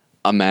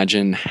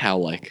imagine how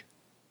like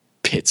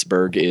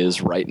Pittsburgh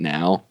is right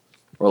now,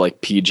 or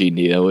like PG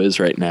Neo is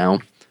right now.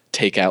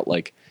 Take out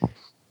like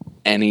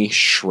any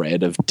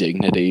shred of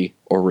dignity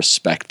or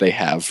respect they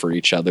have for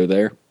each other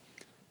there,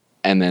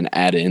 and then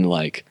add in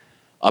like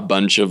a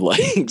bunch of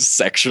like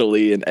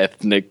sexually and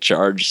ethnic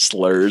charged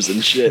slurs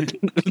and shit.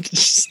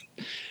 Just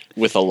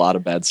with a lot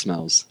of bad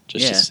smells,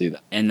 just to see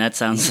that. And that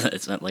sounds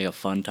it's like a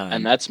fun time.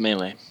 And that's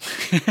Melee.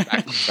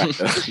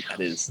 That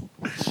is.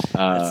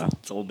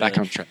 It's old back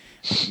on track.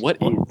 What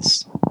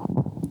is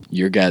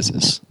your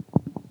guys'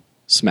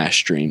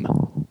 Smash dream?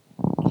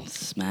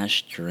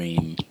 Smash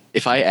dream.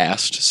 If I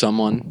asked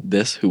someone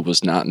this who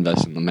was not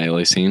invested in the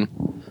Melee scene,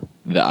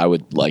 that I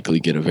would likely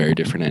get a very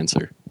different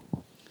answer.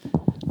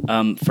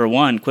 For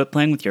one, quit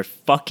playing with your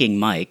fucking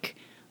mic.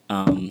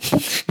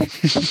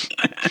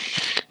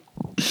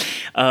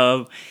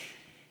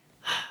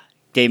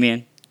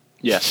 Damien,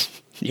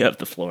 Yes. you have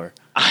the floor.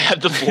 I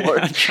have the floor.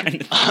 I'm trying to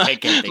think. I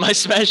can't think My of it.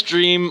 Smash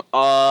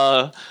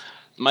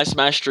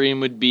dream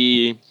would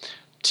be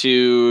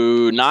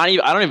to not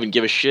even. I don't even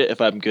give a shit if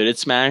I'm good at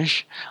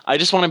Smash. I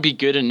just want to be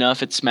good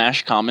enough at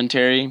Smash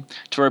commentary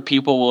to where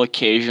people will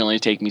occasionally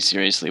take me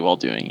seriously while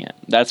doing it.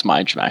 That's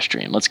my Smash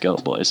dream. Let's go,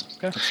 boys.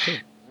 That's cool.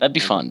 That'd be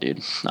fun,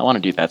 dude. I want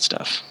to do that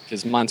stuff.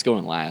 Because mine's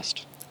going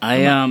last.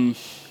 I'm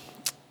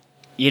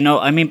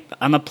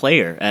a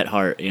player at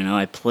heart.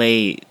 I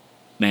play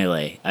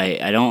Melee.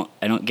 I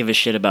don't give a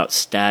shit about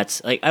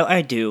stats. Like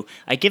I do.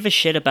 I give a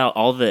shit about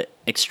all the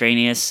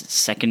extraneous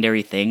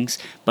secondary things,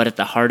 but at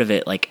the heart of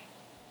it, like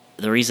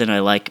the reason I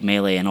like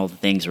Melee and all the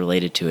things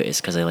related to it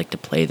is because I like to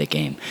play the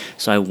game.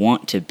 So I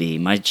want to be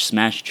my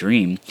Smash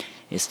dream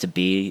is to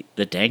be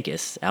the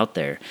dankest out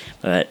there,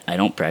 but I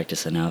don't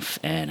practice enough,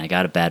 and I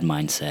got a bad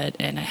mindset,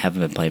 and I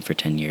haven't been playing for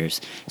 10 years.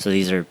 So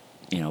these are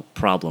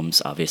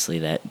problems obviously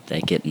that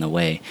get in the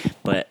way.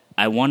 But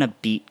I want to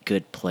beat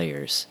good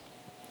players.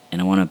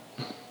 And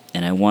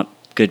I want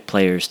good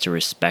players to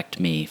respect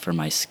me for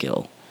my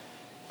skill.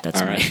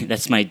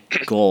 That's my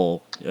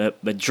goal.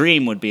 But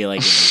dream would be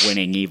like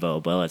winning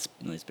Evo. But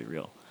let's be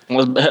real.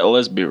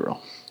 Let's be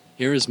real.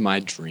 Here is my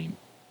dream.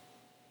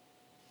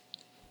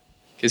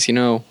 Because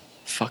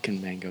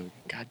fucking Mango.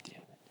 God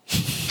damn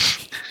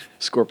it.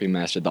 Scorpion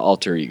Master, the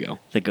alter ego.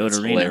 The goat It's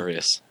arena.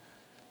 hilarious.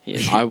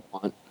 I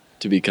want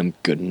to become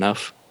good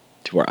enough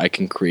to where I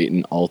can create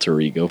an alter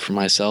ego for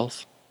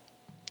myself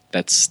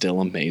that's still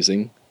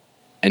amazing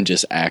and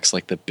just acts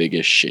like the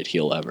biggest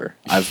shitheel ever.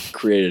 I've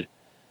created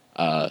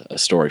a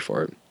story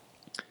for it.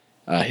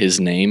 His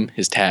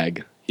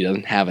tag, he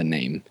doesn't have a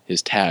name.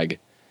 His tag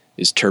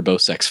is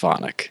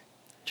Turbosexphonic.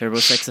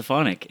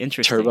 Turbosaxophonic.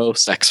 Interesting.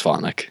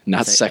 Turbosaxphonic,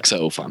 not Okay.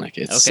 sexophonic.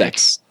 It's Okay.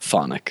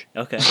 sexphonic.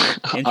 Okay.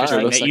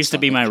 Interesting. That used to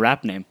be my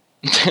rap name.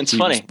 It's He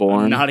funny. was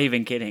born. I'm not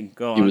even kidding.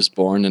 Go on. He was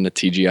born in a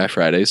TGI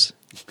Fridays,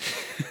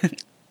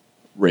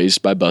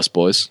 raised by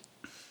busboys,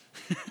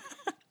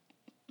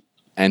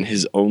 and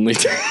his only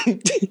toy,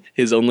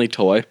 his only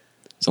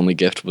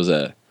gift was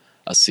a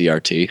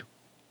CRT,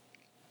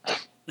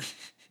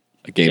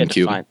 a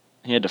GameCube,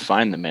 He had to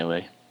find the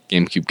Melee.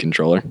 GameCube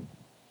controller.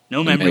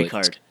 No memory Melee.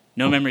 card.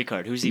 No memory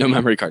card. Who's he? No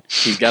memory card.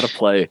 He's got to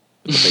play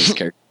with the base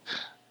character.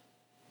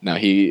 Now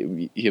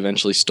he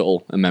eventually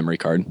stole a memory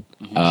card,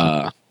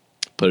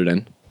 put it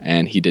in,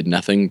 and he did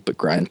nothing but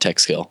grind tech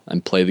skill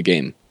and play the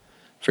game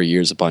for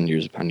years upon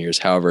years upon years.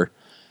 However,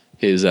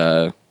 his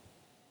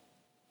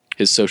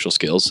social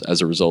skills,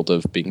 as a result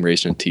of being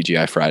raised in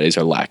TGI Fridays,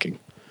 are lacking.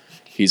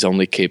 He's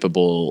only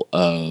capable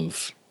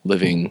of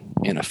living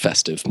in a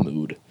festive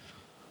mood,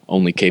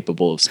 only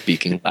capable of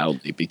speaking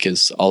loudly,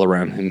 because all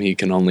around him he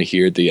can only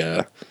hear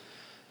the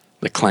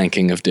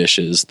clanking of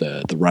dishes,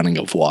 the running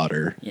of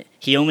water. Yeah.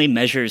 He only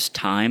measures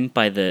time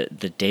by the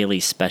daily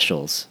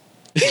specials.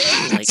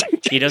 Like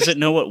he doesn't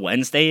know what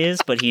Wednesday is,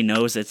 but he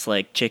knows it's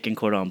like chicken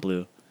cordon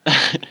bleu.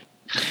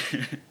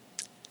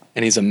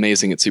 And he's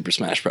amazing at Super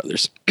Smash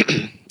Brothers.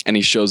 And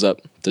he shows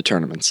up to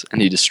tournaments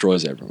and he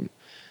destroys everyone.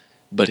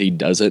 But he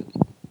does it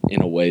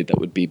in a way that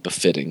would be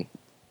befitting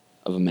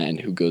of a man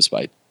who goes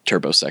by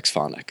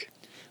Turbosexphonic.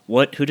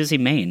 Who does he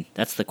main?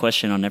 That's the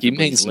question on He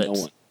everybody's mains lips. no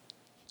one.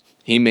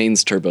 He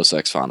mains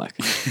Turbosexphonic.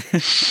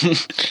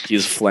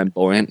 He's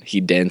flamboyant.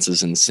 He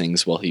dances and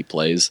sings while he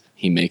plays.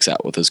 He makes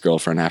out with his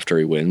girlfriend after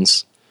he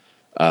wins.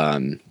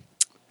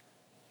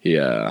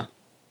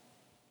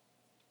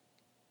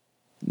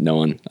 no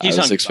one. He's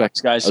I was Hungry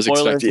expecting. Box, guys. I was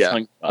Spoilers, expecting. it's Yeah,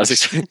 Hungry I was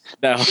Box. expecting.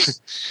 No,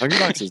 Hungry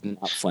Box is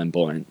not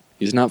flamboyant.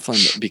 He's not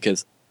flamboyant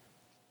because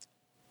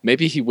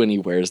maybe when he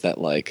wears that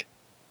like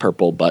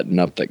purple button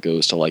up that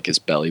goes to like his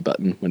belly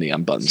button when he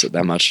unbuttons it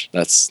that much.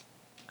 That's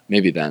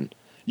maybe then.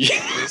 Yeah.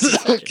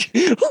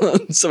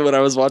 So when I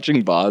was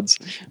watching VODs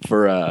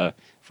for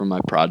my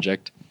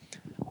project,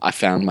 I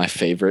found my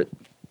favorite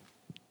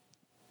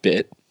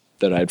bit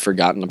that I'd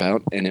forgotten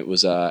about, and it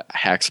was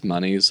Hacks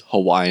Money's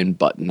Hawaiian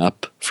button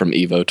up from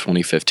Evo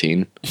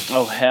 2015.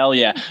 Oh hell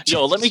yeah!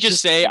 Yo, let me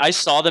just say, I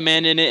saw the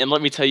man in it, and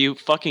let me tell you,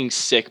 fucking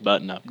sick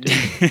button up,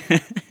 dude.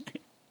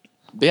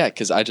 But yeah,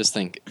 because I just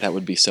think that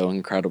would be so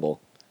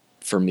incredible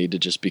for me to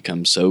just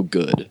become so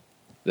good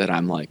that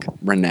I'm like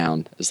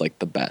renowned as like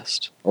the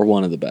best or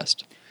one of the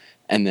best,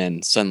 and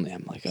then suddenly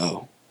I'm like,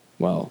 oh,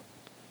 well,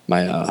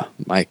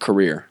 my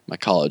career, my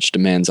college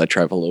demands I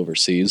travel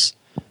overseas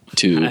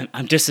to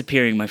I'm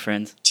disappearing, my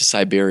friends. to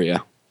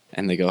Siberia,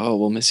 and they go, oh,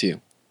 we'll miss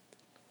you,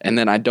 and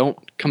then I don't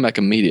come back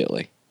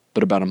immediately,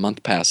 but about a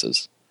month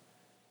passes,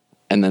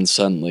 and then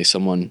suddenly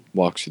someone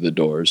walks through the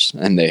doors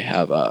and they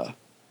have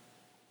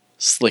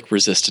slick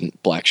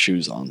resistant black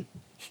shoes on.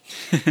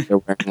 They're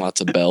wearing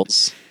lots of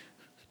bells,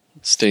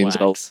 stains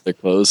all over Slacks. their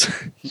clothes.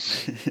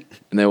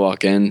 And they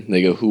walk in,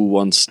 they go, who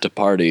wants to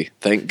party?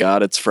 Thank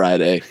God it's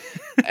Friday.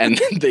 And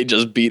then they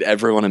just beat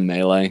everyone in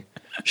Melee,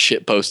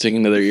 shit posting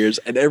into their ears,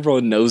 and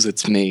everyone knows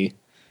it's me.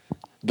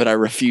 But I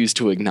refuse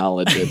to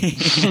acknowledge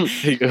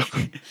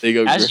it. They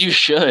go, As you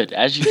should,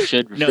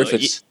 No,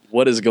 Griffin,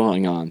 what is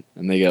going on?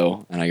 And they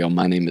go, and I go,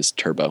 my name is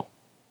Turbo.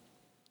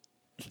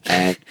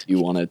 And you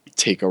want to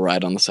take a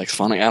ride on the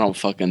Sexphonic? I don't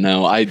fucking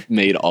know. I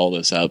made all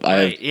this up. I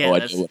Right, have yeah, no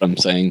that's- idea what I'm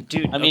saying.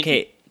 Dude, I mean,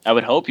 okay. I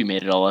would hope you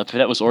made it all up. If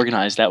that was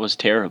organized, that was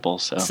terrible.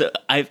 So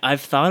I've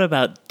thought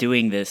about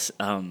doing this.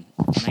 And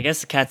I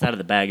guess the cat's out of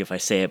the bag if I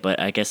say it, but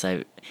I guess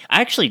I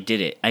actually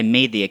did it. I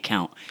made the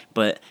account,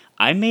 but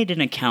I made an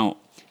account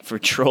for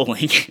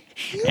trolling,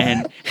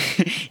 and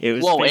it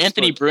was whoa, Facebook.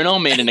 Anthony Bruno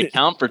made an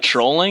account for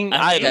trolling.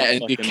 I Yeah, don't and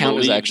the fucking account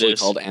is believe actually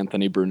this. called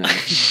Anthony Bruno.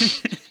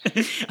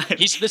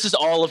 This is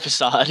all a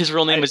facade. His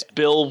real name is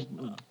Bill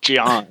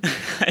John.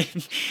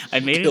 I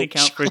made an Bill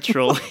account for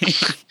trolling.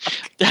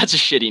 That's a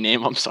shitty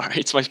name. I'm sorry.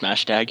 It's my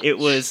smash tag. It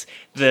was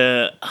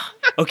the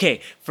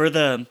okay for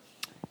the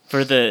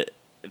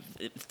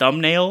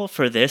thumbnail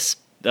for this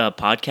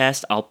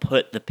podcast. I'll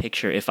put the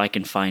picture if I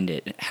can find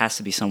it. It has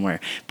to be somewhere.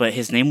 But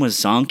his name was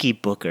Zonky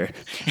Booker.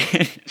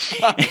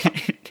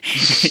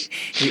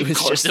 He was Of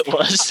course just it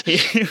was.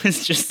 He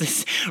was just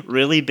this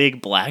really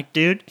big black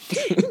dude.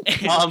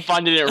 I'm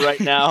finding it right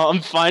now.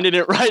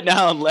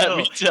 And let No,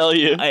 me tell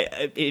you.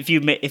 If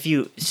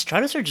you try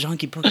to search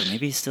Zonky Booker,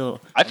 maybe he's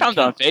still. I found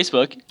it on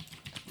Facebook.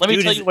 Let me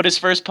Dude, tell is- you what his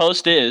first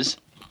post is.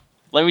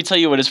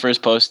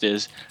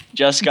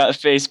 Just got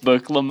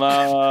Facebook,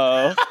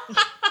 Lamo.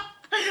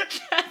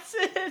 That's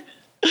it.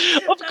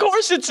 Of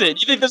course it's it.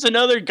 You think there's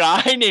another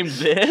guy named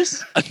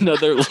this?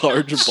 Another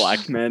large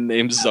black man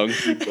named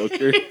Zunky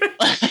Booker.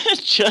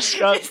 Just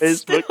got It's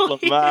Facebook, still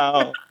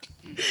Lamau.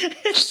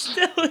 It's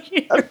still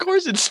here. Of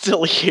course it's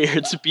still here.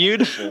 It's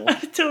beautiful. I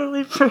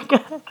totally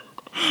forgot.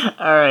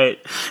 All right,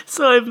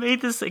 so I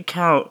made this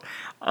account.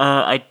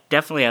 I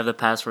definitely have the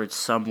password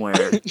somewhere.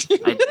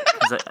 I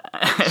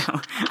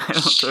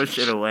don't throw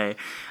shit away.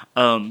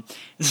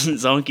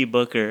 Zonky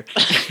Booker.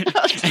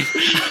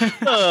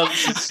 Oh,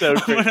 this is so I'm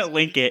great. gonna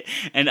link it,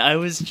 and I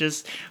was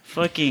just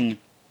fucking.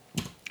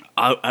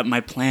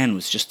 My plan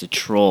was just to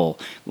troll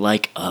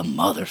like a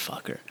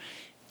motherfucker,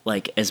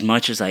 like as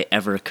much as I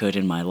ever could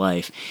in my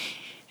life.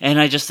 And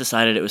I just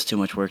decided it was too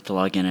much work to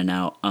log in and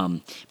out.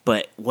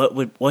 But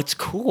what's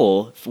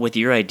cool with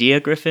your idea,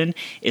 Griffin,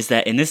 is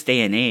that in this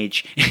day and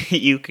age,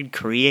 you could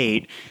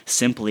create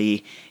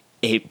simply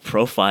a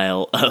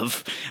profile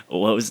of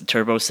what was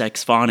Turbo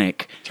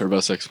Sexphonic,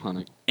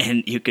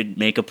 and you could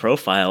make a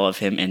profile of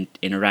him and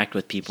interact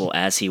with people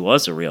as he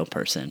was a real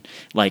person,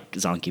 like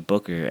Zonky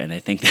Booker. And I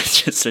think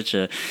that's just such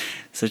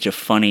a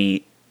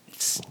funny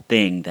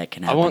thing that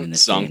can I happen want in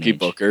this day and Zonky age.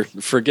 Booker.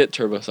 Forget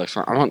Turbo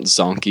Sexphonic. I want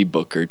Zonky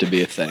Booker to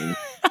be a thing.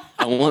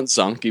 I want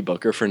Zonky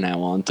Booker from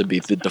now on to be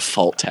the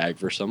default tag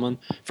for someone.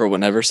 For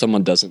whenever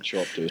someone doesn't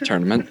show up to a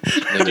tournament,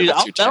 they Dude, go,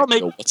 "What's your that'll tag?" make. I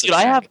go, "What's a Dude,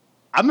 tag?"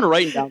 I'm gonna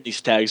write down these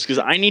tags because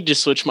I need to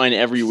switch mine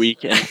every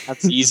week, and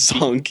that's easy.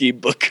 Zonky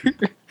Booker.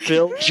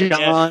 Bill John.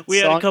 Yeah, we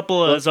had a Son-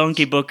 couple of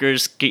Zonky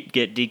Bookers get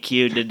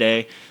DQ'd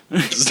today. Yeah,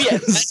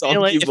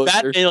 Zonky if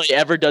Bad Booker. Melee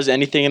ever does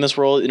anything in this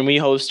world and we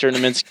host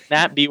tournaments, can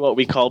that be what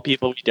we call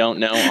people we don't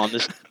know on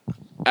this?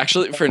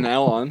 Actually, for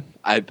now on,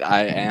 I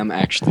am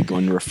actually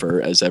going to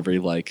refer as every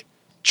like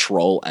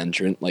troll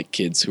entrant, like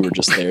kids who are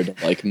just there to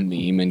like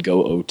meme and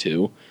go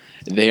O2.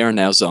 They are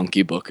now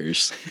Zonky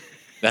Bookers.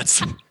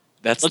 That's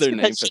Let's their get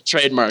name. that shit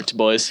trademarked,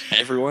 boys.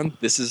 Everyone,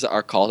 this is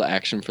our call to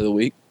action for the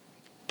week.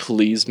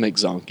 Please make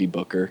Zonky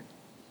Booker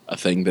a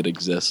thing that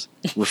exists.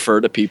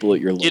 Refer to people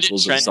at your Get it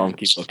locals as trending.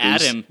 Zonky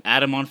Bookers.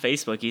 Add him on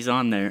Facebook. He's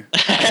on there.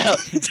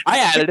 I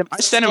added him.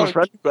 I sent him a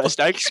friend request.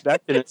 I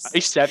expected it. I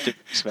accepted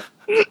it.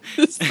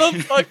 It's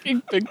the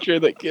fucking picture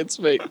that gets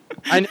me.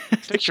 I know the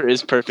picture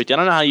is perfect. I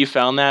don't know how you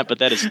found that, but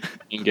that is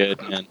fucking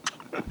good, man.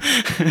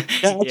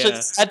 Yeah,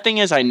 the sad thing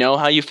is, I know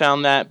how you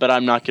found that, but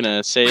I'm not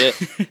gonna say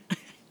it.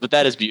 But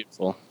that is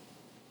beautiful.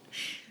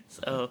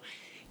 So,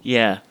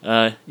 yeah,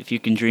 if you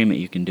can dream it,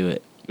 you can do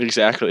it.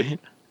 Exactly.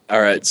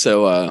 All right,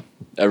 so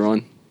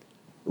everyone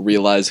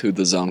realize who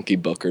the Zonky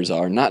Bookers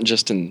are, not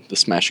just in the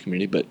Smash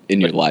community, but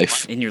in your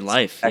life. In your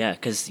life, yeah,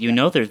 because you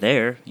know they're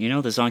there. You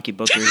know the Zonky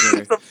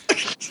Bookers are.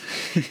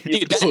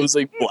 The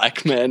opposing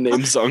black man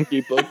named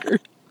Zonky Booker.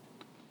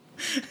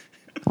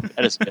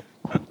 That is good.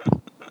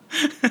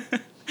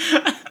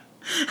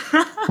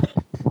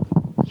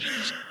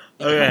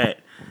 All right.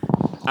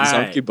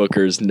 Zonky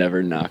Booker is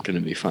never not going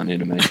to be funny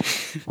to me.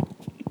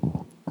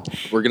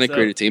 We're going to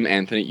create a team.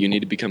 Anthony, you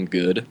need to become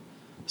good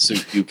so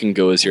you can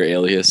go as your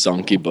alias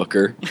Zonky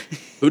Booker.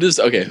 Who does,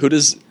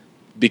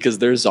 because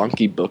there's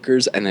Zonky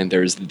Bookers and then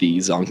there's the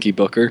Zonky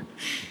Booker.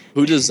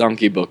 Who does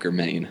Zonky Booker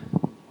main?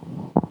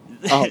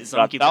 Oh,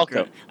 Zonky Falco.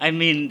 Booker. I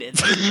mean,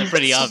 it's a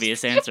pretty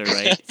obvious answer,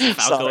 right?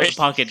 It's Falco with a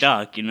pocket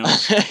dock, you know?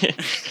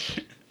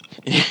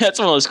 Yeah, that's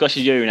one of those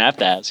questions you don't even have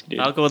to ask, dude.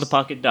 Falco with a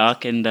pocket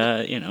dock, and,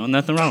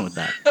 nothing wrong with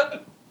that.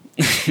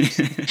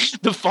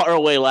 The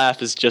faraway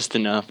laugh is just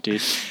enough,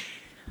 dude.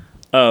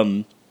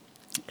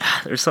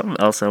 There's something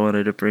else I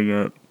wanted to bring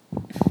up.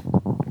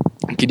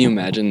 Can you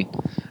imagine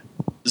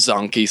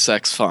Zonky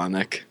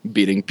Sexphonic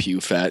beating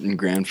PewFat in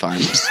Grand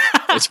Finals?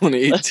 The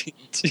 2018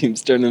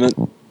 teams tournament.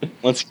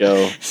 Let's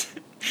go.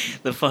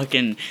 The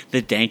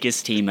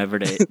dankest team ever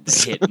to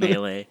hit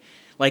Melee.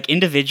 Like,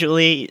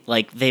 individually,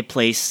 like, they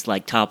place,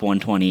 like, top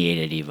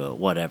 128 at EVO,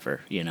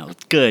 whatever,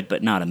 It's good,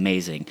 but not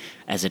amazing.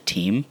 As a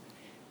team,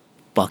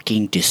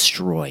 fucking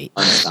destroy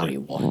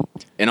everyone.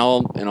 In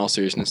all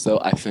seriousness, though,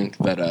 I think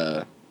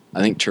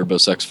Turbo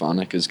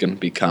Sexphonic is going to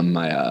become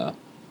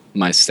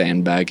my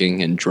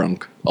sandbagging and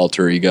drunk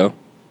alter ego.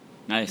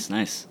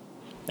 Nice.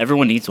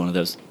 Everyone needs one of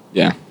those.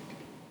 Yeah.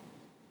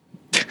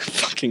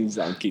 Fucking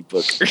Zonky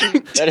Booker.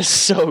 That is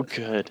so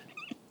good.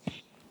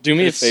 Do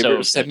me a It's favor,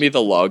 so send me the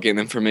login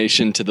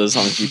information to the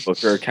Zonky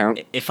Booker account.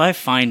 If I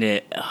find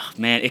it, oh,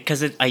 man,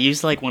 because I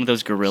use like one of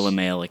those Gorilla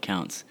Mail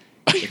accounts.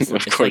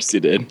 Of course you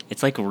did.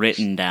 It's like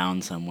written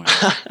down somewhere.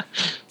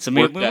 So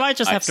we might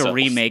just have to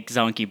remake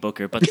Zonky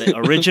Booker, but the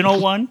original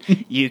one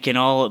you can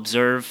all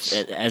observe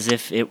as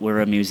if it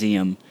were a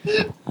museum.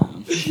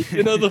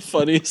 You know the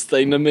funniest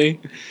thing to me?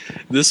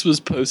 This was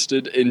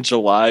posted in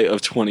July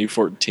of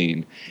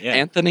 2014. Yeah.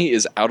 Anthony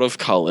is out of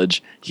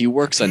college. He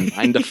works a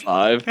 9 to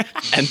 5,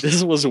 and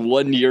this was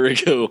 1 year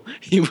ago.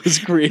 He was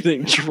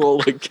creating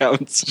troll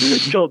accounts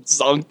called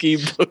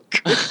Zonky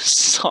Booker.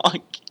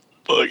 Zonky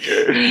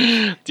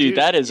Booker. Dude,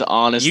 that is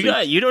honestly...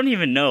 You don't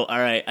even know. All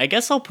right, I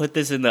guess I'll put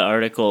this in the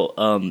article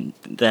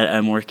that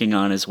I'm working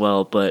on as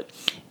well, but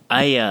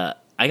I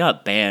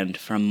got banned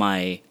from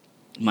my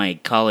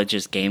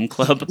college's game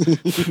club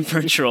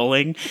for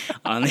trolling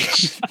on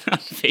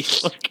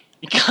Facebook.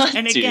 God,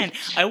 and again, dude.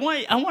 I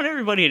want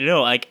everybody to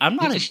know, like, I'm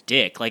not a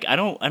dick. Like, I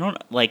don't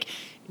like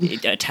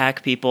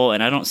attack people,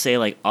 and I don't say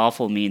like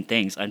awful mean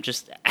things. I'm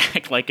just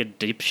act like a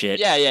dipshit.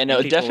 Yeah, no,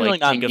 people, definitely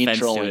like, not mean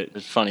trolling.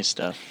 It's funny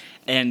stuff.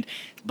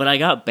 But I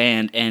got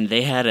banned, and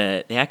they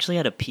actually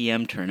had a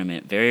PM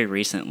tournament very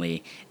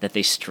recently that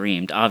they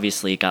streamed.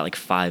 Obviously, it got like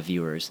 5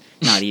 viewers,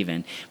 not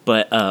even.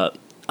 But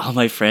all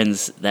my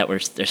friends they're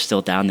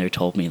still down there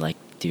told me, like,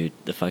 dude,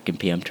 the fucking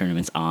PM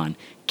tournament's on.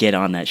 Get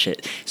on that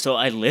shit. So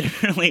I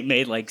literally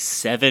made like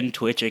 7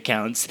 Twitch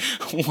accounts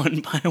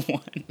one by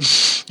one.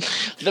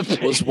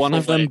 Was one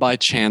of them by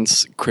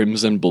chance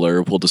Crimson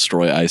Blur will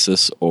destroy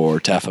ISIS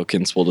or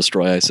Tafokins will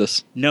destroy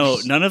ISIS? No,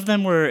 none of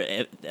them were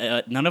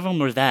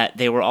that.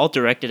 They were all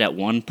directed at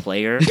one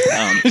player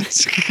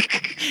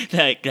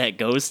that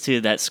goes to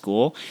that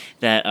school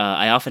that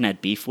I often had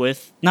beef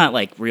with. Not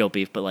like real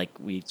beef, but like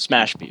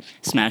Smash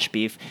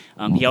beef.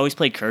 He always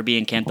played Kirby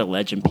and Kent the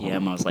Legend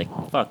PM. I was like,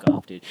 fuck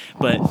off, dude.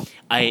 But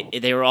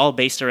they were all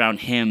based around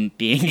him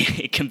being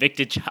a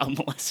convicted child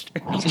molester.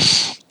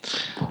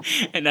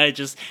 And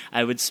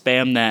I would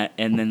spam that,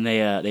 and then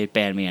they'd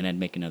ban me, and I'd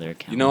make another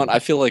account. You know what? I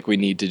feel like we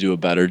need to do a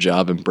better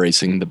job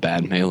embracing the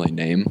bad Melee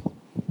name.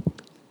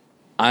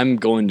 I'm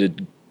going to...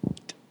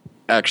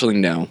 Actually,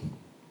 no.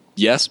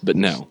 Yes, but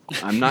no.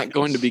 I'm not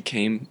going to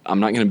become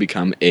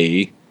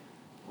a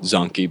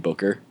Zonky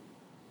Booker.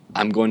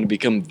 I'm going to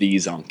become the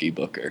Zonky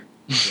Booker.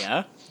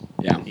 Yeah?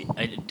 Yeah.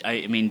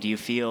 I mean, do you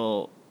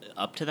feel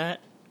up to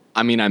that?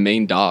 I mean, I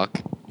main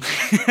Doc.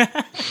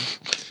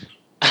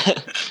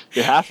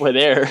 You're halfway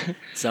there.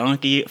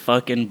 Zonky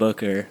fucking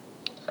Booker.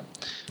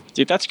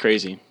 Dude, that's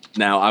crazy.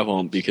 Now, I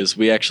won't, because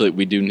we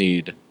do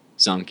need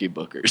Zonky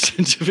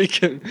Bookers to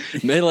become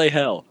Melee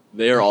Hell.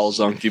 They are all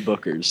Zonky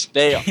Bookers.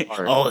 They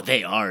are. Oh,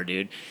 they are,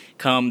 dude.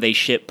 They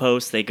shit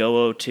post, they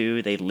go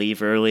 0-2, they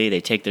leave early,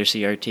 they take their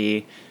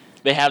CRT.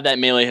 They have that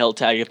Melee Hell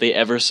tag if they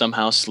ever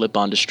somehow slip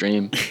onto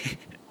stream.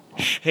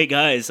 Hey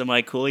guys, am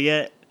I cool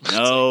yet?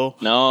 No.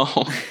 No.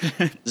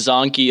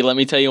 Zonky, let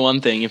me tell you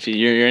one thing. If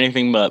you're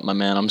anything but, my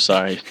man, I'm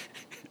sorry.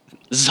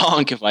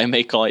 Zonk, if I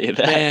may call you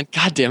that. Man,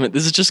 god damn it.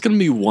 This is just going to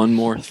be one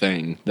more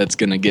thing that's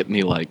going to get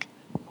me, like,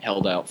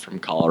 held out from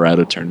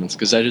Colorado tournaments,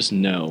 because I just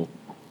know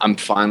I'm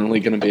finally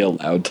going to be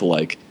allowed to,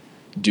 like,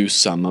 do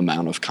some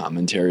amount of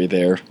commentary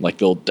there.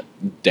 Like,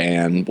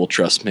 Dan will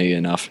trust me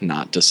enough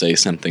not to say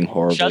something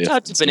horribly. Shout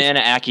out to Banana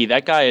Aki.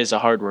 That guy is a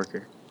hard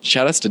worker.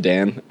 Shout outs to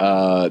Dan.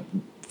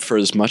 For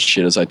as much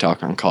shit as I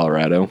talk on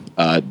Colorado,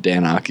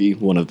 Dan Aki,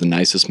 one of the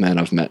nicest men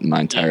I've met in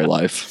my entire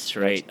life.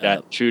 Straight That-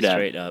 up. true that.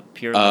 Straight up.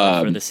 Pure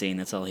love for the scene.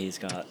 That's all he's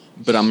got.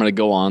 But I'm going to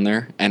go on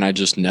there, and I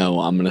just know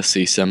I'm going to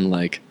see some,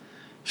 like,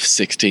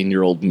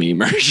 16-year-old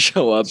memer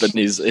show up, and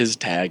his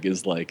tag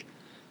is, like,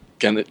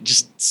 kind of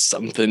just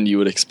something you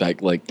would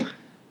expect, like,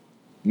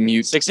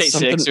 mute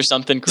 686 or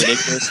something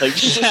ridiculous. Like,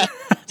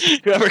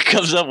 whoever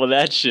comes up with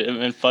that shit,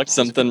 man, fuck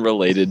something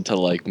related to,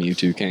 like,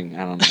 Mewtwo King.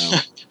 I don't know.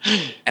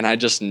 And I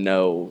just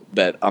know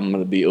that I'm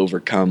going to be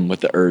overcome with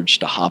the urge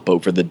to hop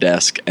over the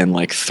desk and,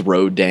 like,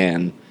 throw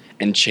Dan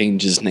and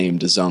change his name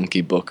to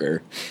Zonky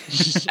Booker.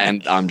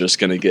 And I'm just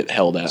going to get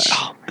held out.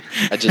 Oh,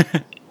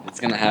 it's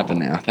going to happen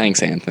now.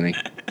 Thanks, Anthony.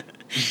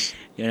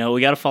 You know, we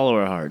got to follow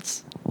our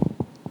hearts.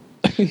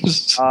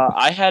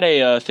 I had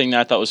a thing that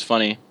I thought was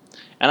funny.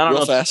 And I don't know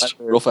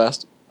Real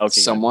fast. Okay,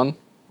 Someone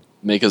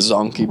make a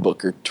Zonky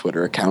Booker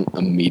Twitter account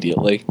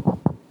immediately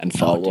and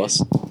follow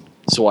us.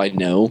 So I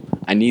know.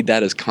 I need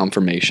that as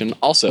confirmation.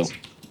 Also, I'd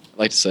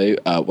like to say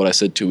what I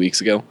said 2 weeks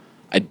ago.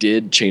 I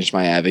did change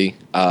my Abby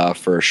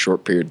for a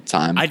short period of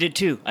time. I did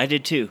too.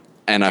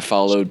 And I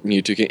folled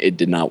Mewtwo King. It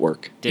did not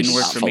work. Didn't It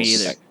work did for not me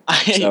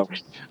follow either.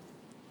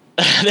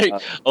 So,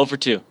 0 for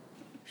 2.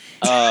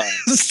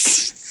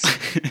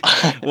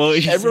 What were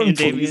you everyone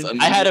saying, please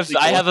Damien?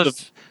 I have a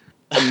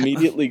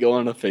immediately go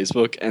on to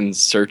Facebook and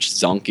search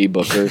Zonky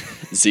Booker,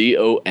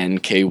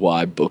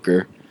 Zonky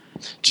Booker.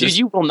 Dude,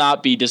 you will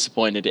not be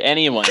disappointed.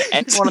 Anyone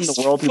in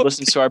the world who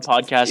listens to our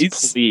podcast,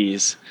 It's-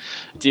 please,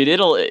 dude,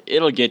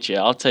 it'll get you.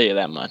 I'll tell you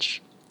that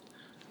much.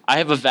 I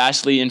have a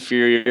vastly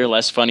inferior,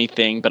 less funny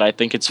thing, but I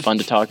think it's fun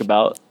to talk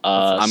about.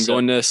 I'm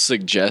going to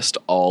suggest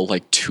all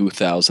like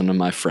 2,000 of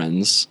my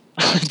friends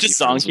to be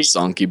friends with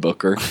Zonky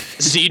Booker.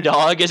 Z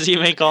Dog, as you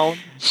may call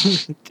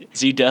him,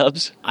 Z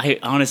Dubs. I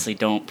honestly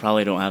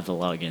probably don't have the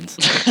logins.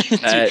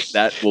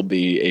 That will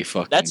be a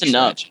fucking. That's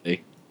enough.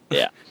 tragedy.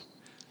 Yeah.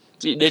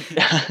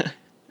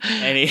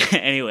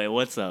 Anyway,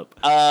 what's up?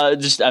 I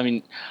was just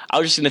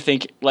gonna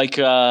think, like,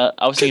 I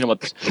was thinking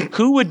about this.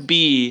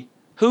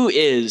 Who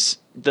is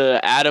the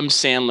Adam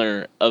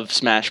Sandler of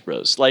Smash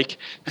Bros? Like,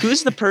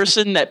 who's the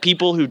person that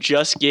people who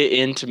just get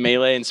into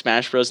Melee and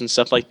Smash Bros and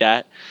stuff like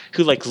that,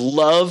 who like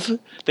love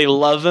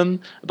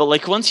him, but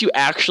like once you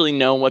actually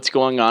know what's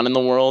going on in the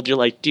world, you're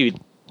like, dude,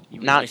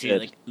 not good.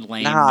 Like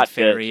lame, Not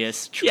good.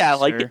 nefarious. Yeah,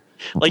 trickster.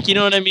 like you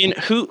know what I mean?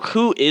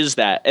 Who is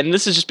that? And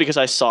this is just because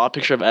I saw a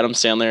picture of Adam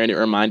Sandler and it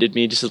reminded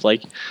me just of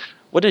like,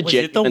 what a Was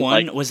it the genuine,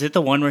 one? like- Was it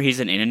the one where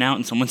he's an In-N-Out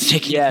and someone's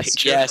taking a Yes,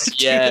 picture? yes,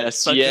 Dude, yes, that's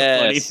such a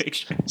funny yes.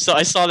 picture. So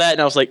I saw that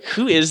and I was like,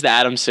 who is the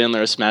Adam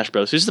Sandler of Smash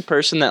Bros? Who's the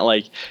person that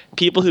like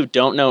people who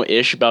don't know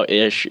ish about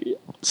ish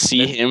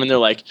see him and they're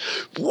like,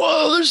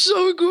 whoa, they're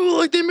so cool,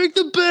 like they make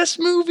the best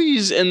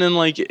movies, and then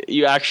like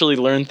you actually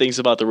learn things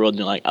about the world and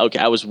you're like, okay,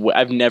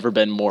 I've never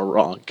been more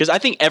wrong, because I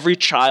think every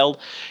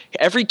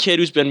kid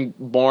who's been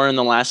born in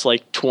the last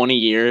like 20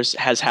 years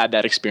has had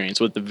that experience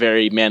with the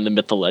very man, the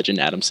myth, the legend,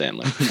 Adam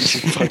Sandler.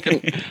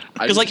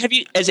 Because like,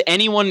 has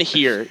anyone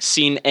here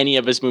seen any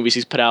of his movies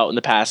he's put out in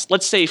the past,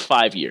 let's say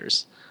 5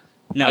 years?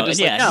 No, I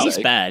just, like, yeah, no. he's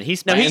bad.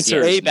 He's No, bad. he's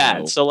answer way is bad.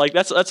 no. So like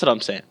that's what I'm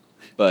saying.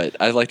 But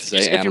I'd like to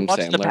say Adam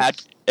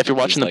Sandler. If you're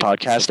watching the He's, like,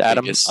 podcast, the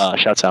Adam, biggest-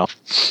 shouts out.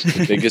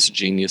 the biggest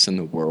genius in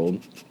the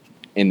world,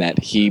 in that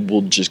he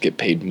will just get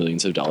paid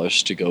millions of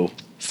dollars to go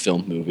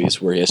film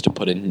movies where he has to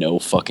put in no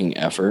fucking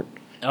effort.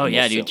 Oh And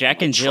yeah, we'll dude. film, Jack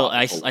like, and Jill.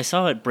 I tropical-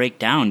 saw it break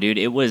down, dude.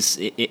 It was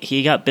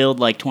he got billed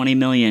like $20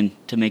 million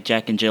to make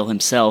Jack and Jill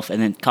himself, and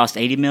then cost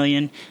 $80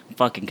 million.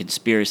 Fucking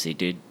conspiracy,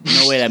 dude.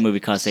 No way that movie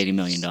cost $80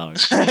 million.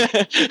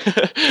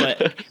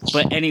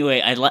 But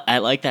anyway, I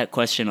like that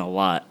question a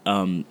lot.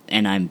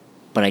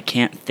 But I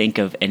can't think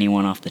of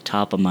anyone off the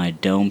top of my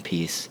dome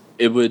piece.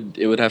 It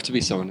would have to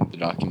be someone in the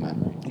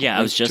documentary. Yeah,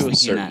 I was just To a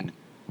thinking that. certain-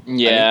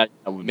 Yeah,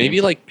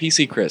 Maybe like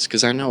PC Chris,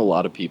 because I know a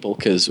lot of people.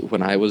 Because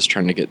when I was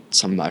trying to get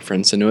some of my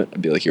friends into it,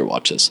 I'd be like, "Here,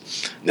 watch this."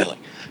 And they're like,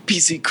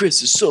 "PC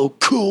Chris is so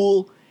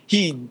cool.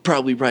 He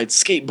probably rides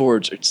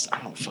skateboards." Or just,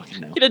 I don't fucking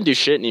know. he doesn't do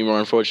shit anymore,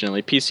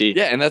 unfortunately. PC.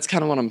 Yeah, and that's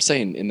kind of what I'm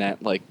saying. In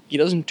that, like, he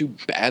doesn't do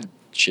bad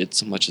shit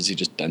so much as he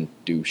just doesn't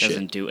do shit.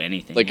 Doesn't do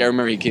anything. Like I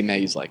remember he came out,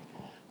 he's like,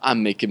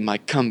 "I'm making my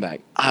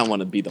comeback. I want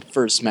to be the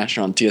first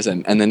Smasher on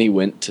TSN." And then he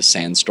went to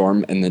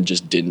Sandstorm and then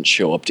just didn't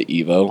show up to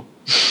Evo.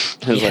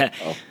 I was Yeah. like,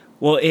 oh.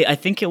 Well, I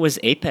think it was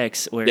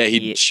Apex where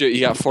he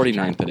got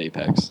 49th at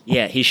Apex.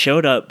 Yeah, he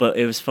showed up, but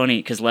it was funny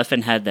because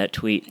Leffen had that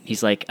tweet.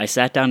 He's like, I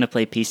sat down to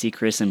play PC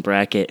Chris in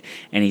bracket,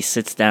 and he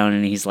sits down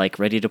and he's like,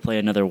 ready to play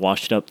another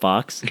washed up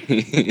Fox.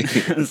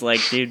 I was like,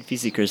 dude,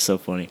 PC Chris is so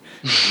funny.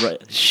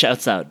 Right.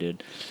 Shouts out,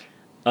 dude.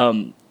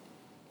 I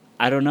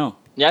don't know.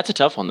 Yeah, it's a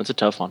tough one. That's a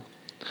tough one.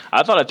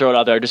 I thought I'd throw it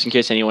out there just in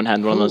case anyone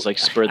had one of those like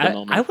spur of the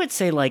moment. I would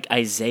say like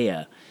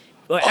Isaiah.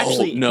 Well,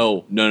 actually,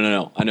 no.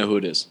 I know who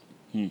it is.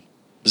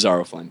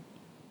 Bizarro Flame.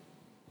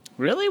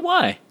 Really?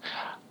 Why?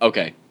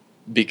 Okay,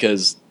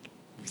 because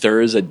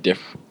there is a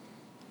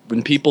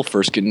when people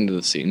first get into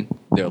the scene,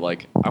 they're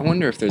like, I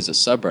wonder if there's a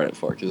subreddit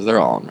for it, because they're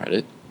all on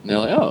Reddit. And they're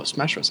like, oh,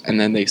 Smash Bros. And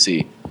then they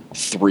see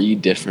 3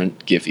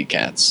 different Giphy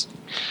cats.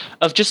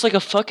 Of just like a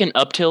fucking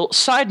up tilt.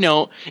 Side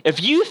note,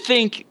 if you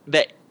think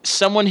that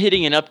someone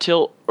hitting an up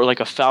tilt or like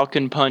a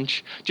falcon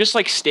punch, just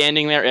like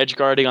standing there edge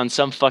guarding on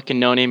some fucking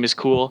no name is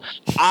cool,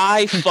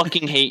 I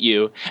fucking hate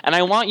you. And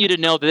I want you to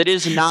know that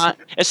it's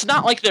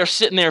not like they're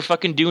sitting there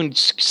fucking doing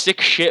sick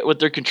shit with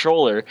their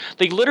controller.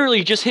 They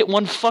literally just hit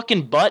one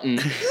fucking button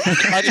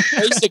by the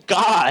grace of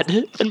God.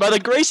 And by the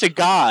grace of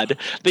God,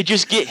 they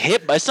just get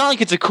hit by. It's not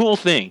like it's a cool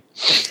thing.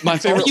 My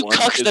favorite you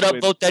cucks that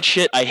upvote that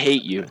shit, I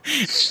hate you.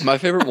 My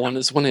favorite one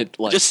is when it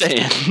like just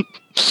saying.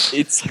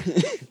 It's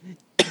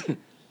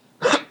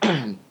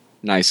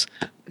nice.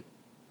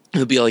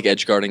 He'll be like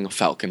edge guarding a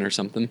falcon or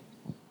something,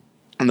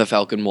 and the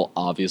falcon will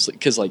obviously,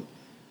 because like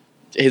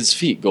his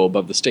feet go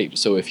above the stage,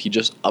 so if he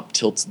just up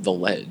tilts the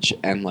ledge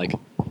and like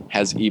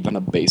has even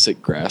a basic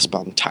grasp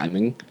on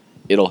timing,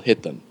 it'll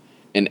hit them,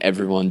 and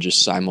everyone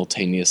just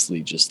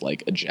simultaneously just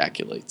like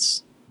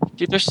ejaculates.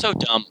 Dude, they're so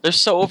dumb. They're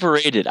so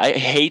overrated. I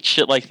hate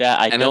shit like that.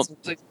 I don't think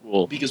it's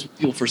cool. Because when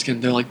people first get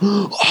in, they're like,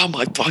 oh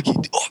my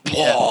fucking...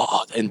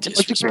 Oh, and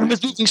like, the game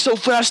is moving so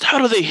fast, how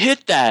do they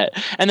hit that?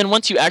 And then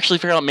once you actually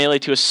figure out Melee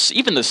to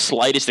even the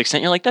slightest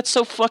extent, you're like, that's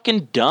so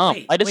fucking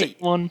dumb. Why does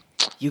anyone...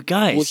 You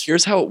guys... Well,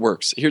 here's how it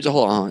works.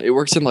 Hold on. It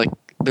works in like...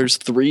 There's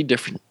 3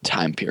 different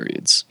time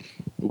periods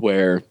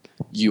where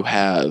you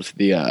have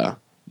the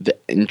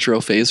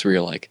intro phase where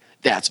you're like,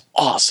 that's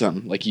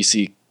awesome. Like, you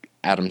see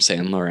Adam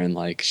Sandler and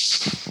like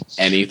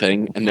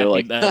anything, and they're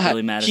like,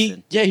 Billy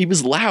Madison. He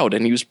was loud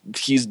and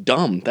he's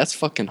dumb. That's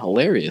fucking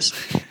hilarious.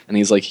 And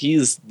he's like,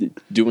 he's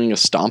doing a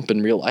stomp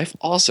in real life.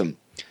 Awesome.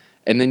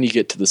 And then you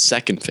get to the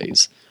second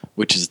phase,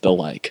 which is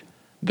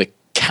the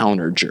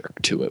counter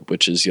jerk to it,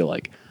 which is you're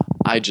like,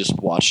 I just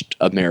watched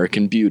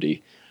American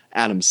Beauty.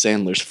 Adam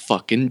Sandler's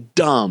fucking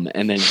dumb,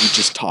 and then you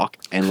just talk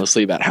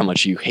endlessly about how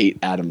much you hate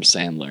Adam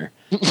Sandler.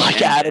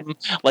 like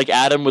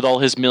Adam with all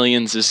his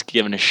millions is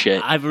giving a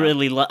shit. I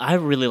really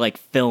like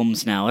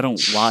films now. I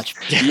don't watch.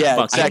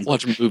 I don't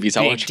watch movies.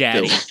 I watch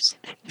Daddy. films.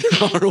 I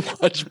want to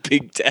watch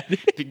Big Daddy.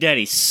 Big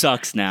Daddy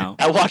sucks now.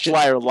 I watch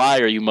Liar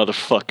Liar, you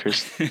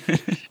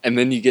motherfuckers. And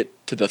then you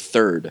get to the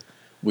third,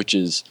 which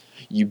is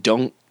you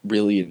don't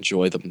really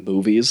enjoy the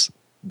movies,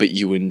 but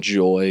you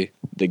enjoy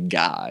the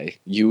guy.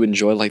 You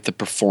enjoy like the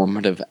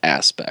performative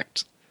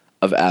aspect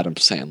of Adam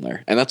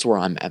Sandler. And that's where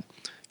I'm at.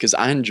 Because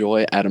I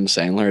enjoy Adam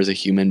Sandler as a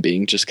human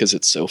being just because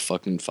it's so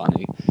fucking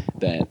funny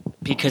that...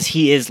 Because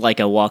he is like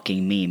a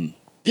walking meme.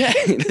 Yeah,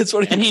 that's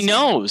what he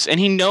knows. And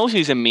he knows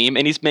he's a meme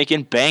and he's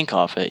making bank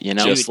off it, you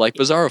know? Just like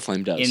Bizarro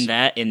Flame does. In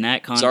that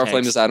context... Bizarro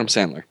Flame is Adam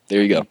Sandler.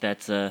 There you go.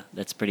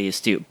 That's pretty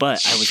astute.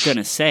 But I was going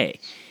to say,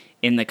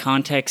 in the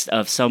context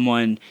of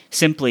someone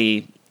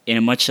simply... in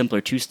a much simpler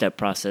 2-step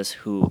process,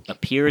 who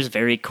appears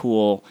very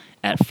cool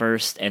at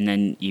first, and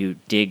then you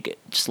dig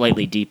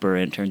slightly deeper,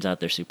 and it turns out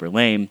they're super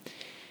lame.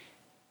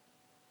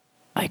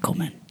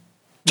 Eichelman.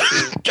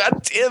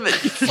 God damn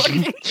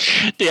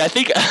it! Dude, I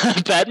think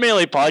Bad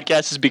Melee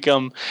Podcast has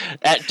become,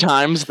 at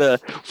times, the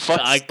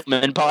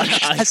Eichelman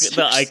podcast.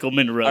 The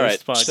Eichelman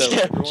roast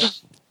podcast.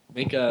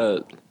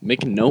 So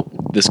make a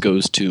note. This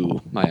goes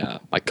to my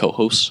my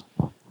co-hosts,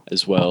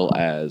 as well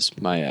as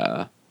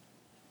my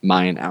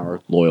mine,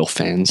 our loyal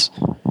fans.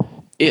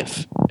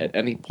 If at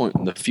any point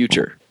in the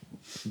future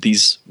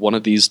one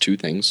of these 2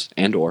 things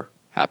and or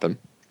happen,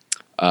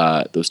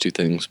 those 2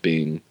 things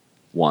being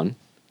 1,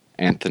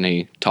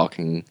 Anthony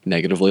talking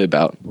negatively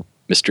about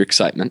Mr.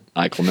 Excitement,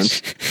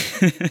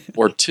 Eichelman,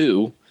 or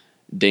 2,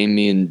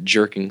 Damien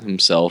jerking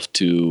himself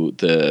to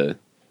the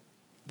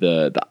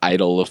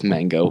idol of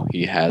mango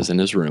he has in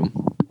his room.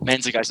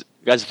 Man's the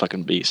guy's a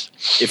fucking beast.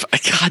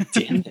 God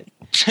damn it.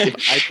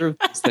 If either of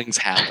these things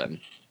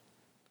happen,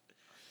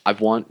 I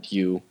want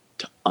you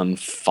to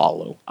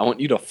unfollow. I want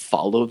you to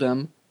follow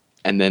them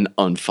and then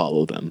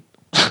unfollow them.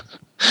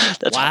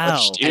 That's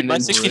harsh, dude. And my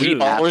 60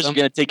 followers are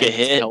going to take a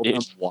hit. Tell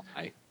them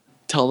why.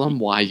 Tell them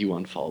why you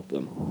unfollowed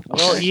them.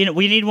 Well,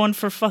 we need one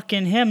for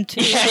fucking him,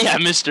 too. Yeah,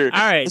 Mr. All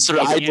right. Mr.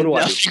 I do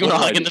nothing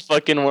wrong in the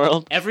fucking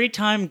world. Every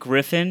time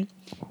Griffin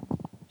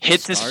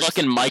hits his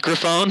fucking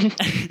microphone.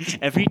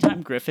 Every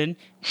time Griffin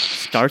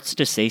starts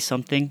to say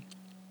something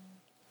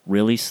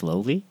really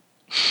slowly,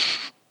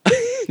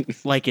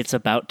 like it's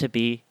about to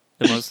be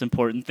the most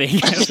important thing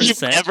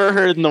you've ever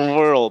heard in the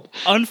world.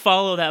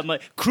 Unfollow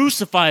that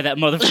crucify that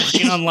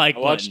motherfucking unlike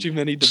button. I watched too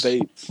many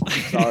debates.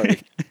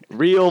 Sorry.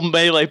 real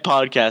Melee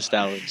podcast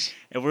hours.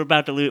 And we're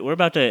about to lose. We're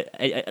about to.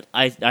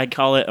 I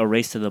call it a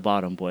race to the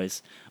bottom,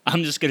 boys.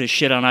 I'm just gonna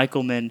shit on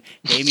Eichelman.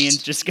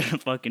 Damien's just gonna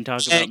fucking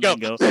talk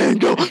about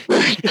Mango.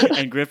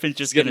 And Griffin's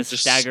just gonna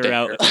stagger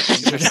out.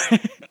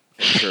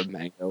 Picture of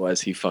Mango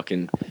as he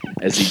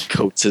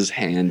coats his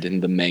hand in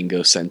the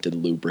mango scented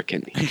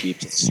lubricant. He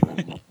keeps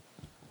it.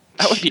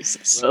 That would be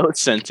so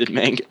scented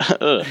mango.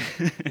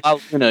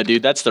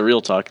 Dude, that's the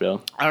real talk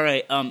though. All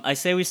right. I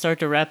say we start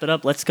to wrap it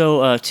up. Let's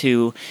go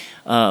to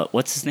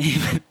what's his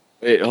name?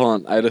 Wait, hold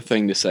on. I had a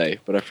thing to say,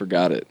 but I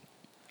forgot it.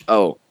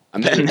 Oh, I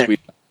made a tweet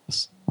about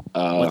this.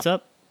 What's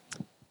up?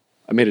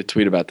 I made a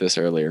tweet about this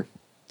earlier.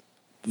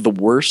 The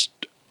worst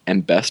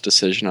and best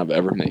decision I've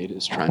ever made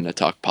is trying to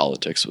talk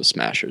politics with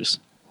Smashers.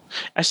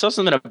 I saw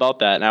something about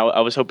that, and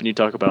I was hoping you'd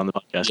talk about it on the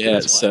podcast.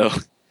 Yeah, so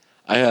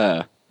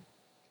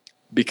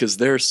because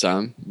there are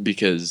some, you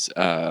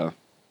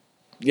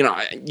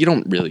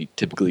don't really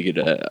typically get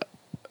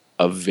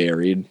a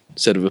varied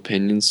set of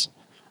opinions.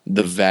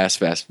 The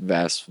vast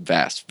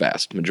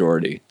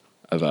majority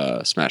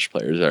of Smash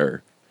players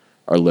are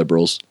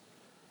liberals,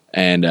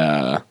 and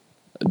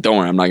don't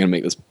worry, I'm not gonna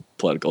make this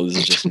political. This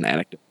is just an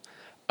anecdote.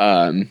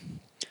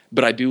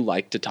 But I do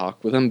like to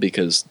talk with them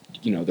because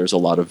there's a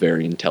lot of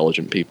very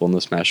intelligent people in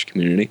the Smash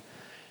community.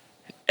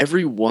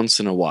 Every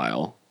once in a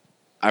while,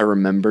 I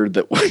remember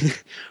that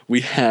we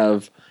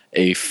have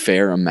a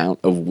fair amount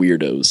of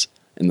weirdos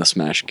in the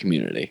Smash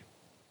community.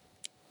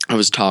 I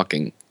was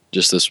talking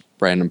just this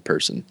random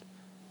person.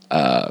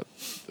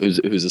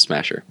 Who's a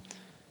Smasher,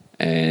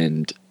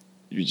 and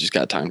we just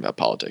got talking about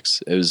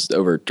politics. It was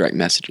over direct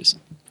messages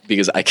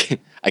because I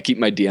keep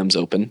my DMs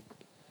open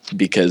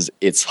because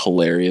it's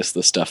hilarious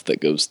the stuff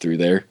that goes through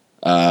there.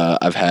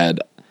 I've had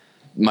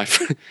my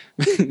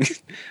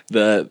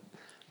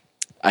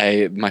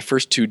my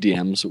first two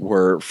DMs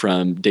were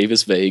from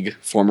Davis Vague,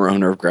 former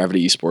owner of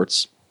Gravity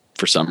Esports.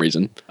 For some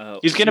reason,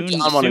 he's gonna be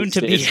on one of these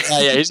days.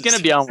 Yeah, he's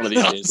gonna be on one of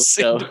these days.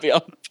 Soon to be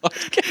on the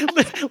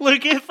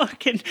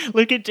podcast.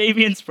 Look at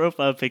Damien's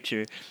profile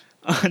picture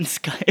on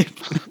Skype.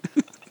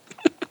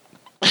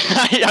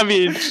 I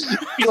mean,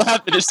 you'll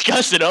have to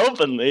discuss it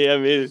openly. I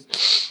mean,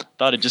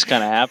 thought it just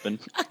kind of happened.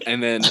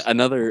 And then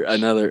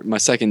my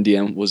second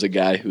DM was a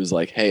guy who was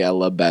like, "Hey, I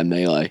love Bad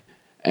Melee,"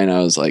 and I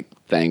was like,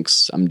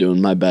 "Thanks, I'm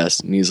doing my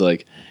best." And he's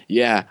like,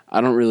 "Yeah,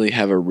 I don't really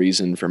have a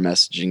reason for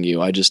messaging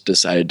you. I just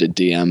decided to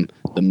DM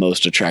the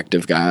most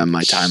attractive guy on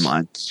my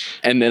timeline."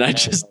 And then I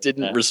just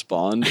didn't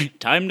respond.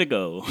 Time to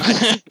go.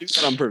 I did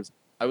that on purpose.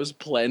 I was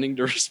planning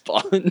to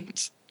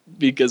respond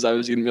because I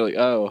was going to be like,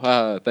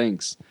 "Oh,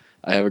 thanks.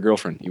 I have a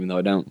girlfriend," even though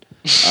I don't.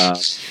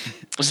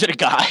 Was it a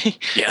guy?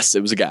 Yes,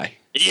 it was a guy.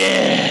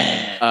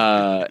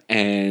 Yeah.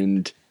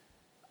 And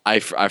I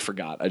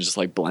forgot. I just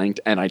blanked,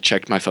 and I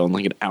checked my phone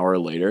an hour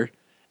later.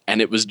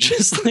 And it was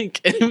just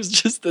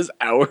this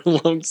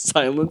hour-long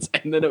silence,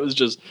 and then it was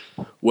just,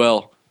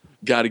 well,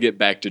 got to get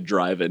back to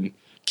driving.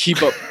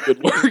 Keep up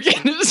good work,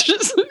 and it was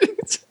just,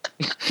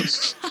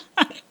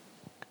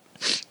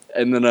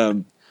 and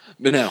then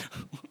but no,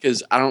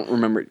 because I don't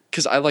remember,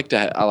 because I like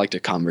to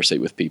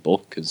conversate with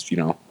people, because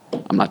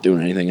I'm not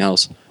doing anything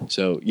else.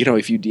 So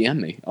if you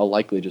DM me, I'll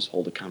likely just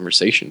hold a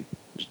conversation.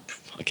 Just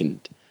fucking.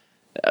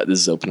 This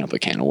is opening up a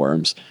can of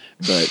worms,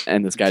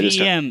 and this guy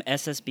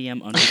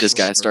SSBM. This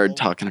guy started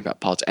talking about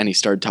politics, and he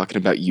started talking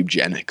about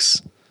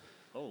eugenics.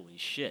 Holy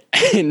shit!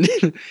 And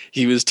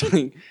he was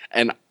telling,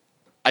 and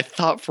I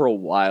thought for a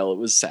while it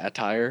was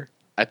satire.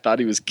 I thought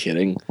he was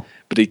kidding,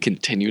 but he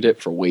continued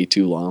it for way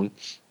too long,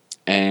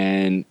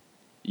 and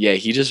yeah,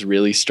 he just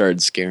really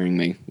started scaring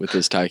me with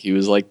his talk. He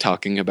was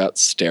talking about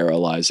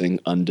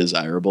sterilizing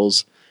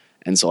undesirables,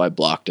 and so I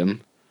blocked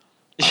him.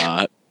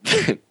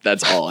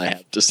 That's all I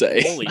have to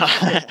say. Holy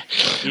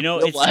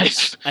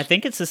shit. I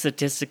think it's a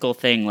statistical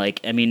thing.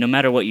 No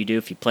matter what you do,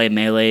 if you play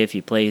Melee, if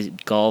you play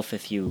golf,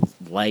 if you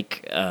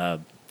like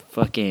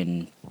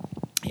fucking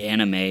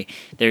anime,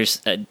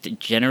 there's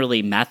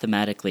generally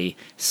mathematically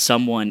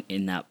someone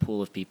in that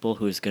pool of people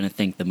who is going to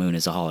think the moon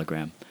is a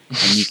hologram.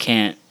 And you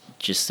can't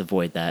just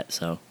avoid that,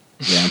 so.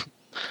 Yeah.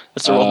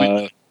 That's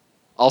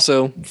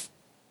also...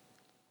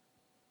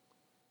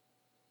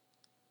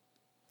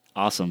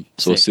 Awesome.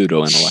 So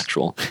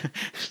pseudo-intellectual.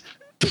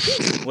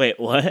 Wait,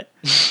 what?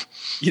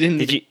 You didn't...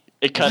 Did you...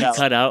 It cut out.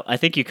 Cut out? I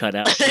think you cut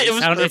out.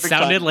 It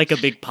sounded like a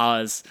big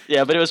pause.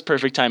 Yeah, but it was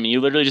perfect timing. You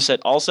literally just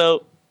said,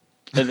 also,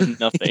 and then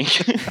nothing.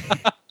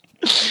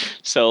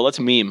 So let's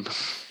meme.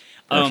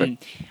 I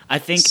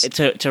think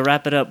to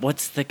wrap it up,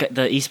 what's the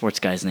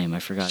esports guy's name? I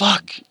forgot.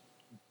 Fuck.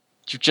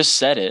 You just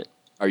said it.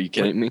 Are you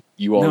kidding me?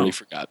 You already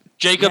forgot.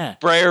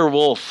 Jacob Breyer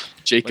Wolf.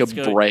 Jacob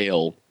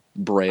Braille.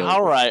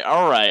 All right.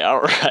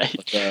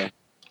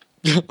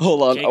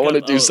 Hold on, I want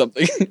to do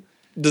something.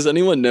 Does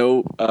anyone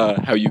know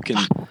how you can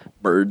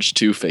merge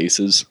two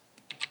faces?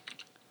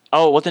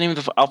 Oh, what's the name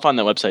of I'll find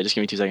that website. Just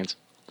give me 2 seconds.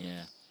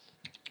 Yeah.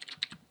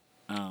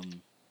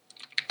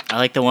 I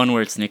like the one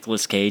where it's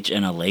Nicolas Cage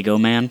and a Lego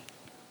man.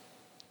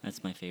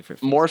 That's my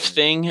favorite. Morph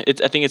Thing.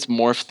 I think it's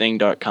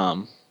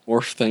morphthing.com.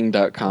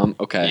 Morphthing.com.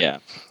 Okay. Yeah.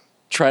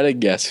 Try to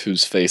guess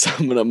whose face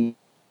I'm gonna.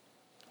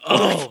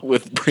 Oh,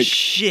 with break.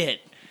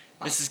 shit.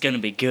 This is going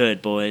to be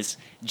good, boys.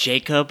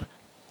 Jacob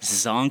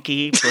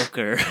Zonky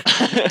Booker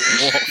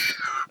Wolf.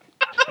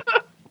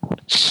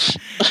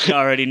 You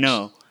already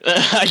know.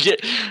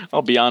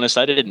 I'll be honest,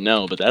 I didn't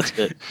know, but that's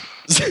good.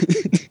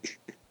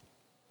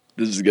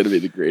 This is gonna be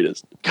the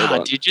greatest.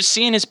 God, dude, just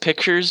seeing his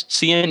pictures,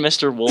 seeing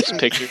Mr. Wolf's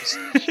pictures,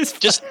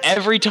 just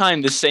every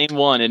time the same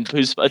one, and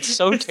it's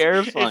so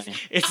terrifying.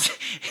 It's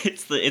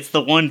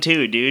the 1-2,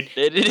 dude.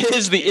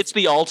 It's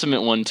the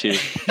ultimate one too.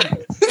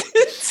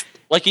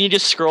 Like, and you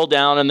just scroll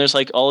down, and there's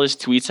like all his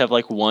tweets have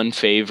like one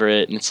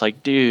favorite, and it's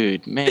like,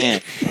 dude,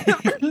 man,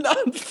 They're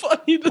not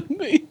funny to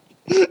me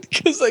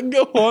because I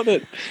go on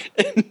it,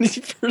 and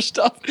first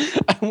off,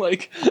 I'm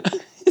like.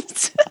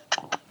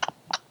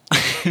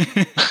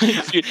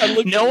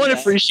 Dude, no one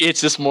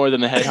appreciates this more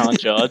than the head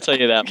honcho. I'll tell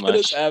you that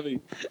much. Abby,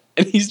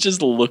 and he's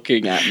just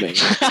looking at me.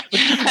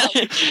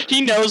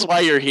 He knows why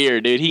you're here,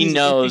 dude. He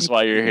knows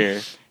why you're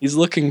here. He's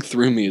looking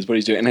through me is what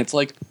he's doing. And it's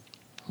like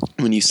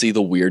when you see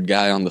the weird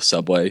guy on the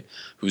subway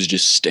who's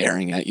just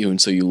staring at you and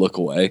so you look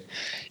away.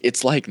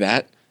 It's like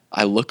that.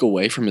 I look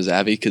away from his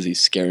Abby because he's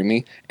scaring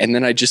me. And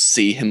then I just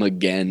see him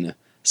again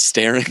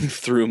staring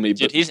through me.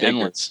 Dude, he's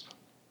endless.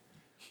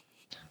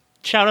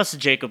 Shout out to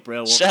Jacob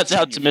Braille. Shouts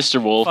out to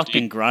Mr. Wolf.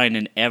 Fucking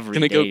grinding every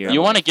Gonna day. go-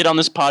 You want to get on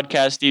this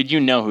podcast, dude?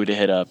 You know who to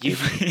hit up. You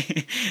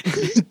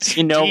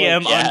know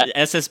DM yeah. on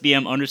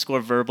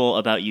SSBM_verbal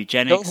about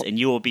eugenics, and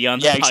you will be on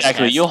the Yeah, podcast.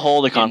 exactly. You'll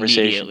hold a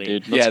conversation, immediately.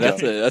 dude.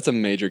 Let's go. that's a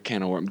major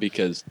can of worms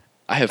because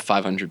I have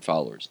 500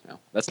 followers now.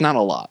 That's not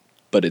a lot,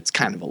 but it's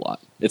kind of a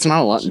lot. It's not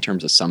a lot in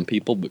terms of some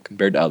people, but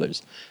compared to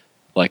others,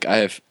 like I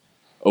have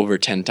over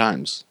 10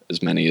 times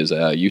as many as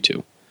you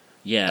two.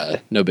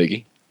 Yeah. No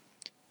biggie.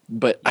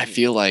 But I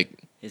feel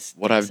like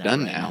what I've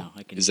done now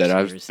is that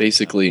I've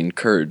basically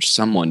encouraged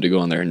someone to go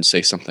on there and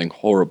say something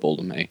horrible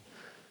to me.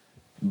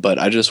 But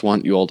I just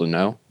want you all to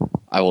know,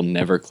 I will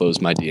never close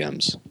my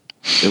DMs.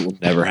 It will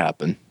never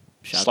happen.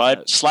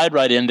 Slide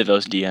right into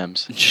those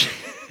DMs.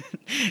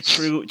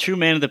 True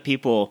man of the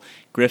people,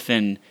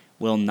 Griffin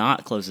will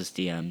not close his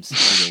DMs.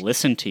 He will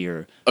listen to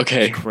your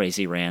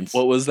crazy rants.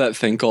 What was that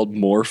thing called?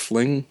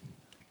 Morphling?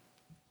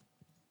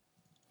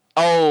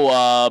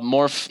 Oh,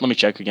 Morph. Let me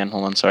check again.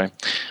 Hold on, sorry.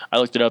 I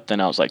looked it up,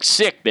 then I was like,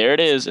 sick, there it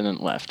is, and then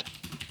left.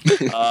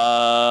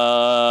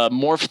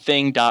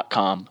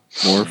 Morphthing.com.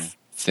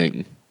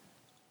 Morphthing.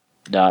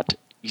 .co.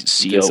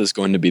 This is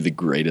going to be the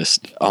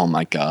greatest. Oh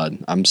my god,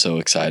 I'm so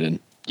excited.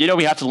 You know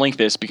we have to link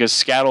this because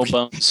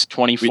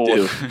Scattlebones24. We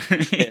do.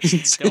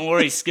 Don't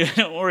worry,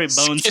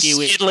 Boneski.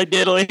 Skiddly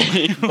diddly.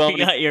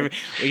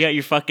 We got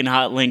your fucking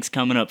hot links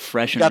coming up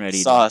fresh and got ready.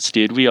 The sauce,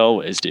 dude. We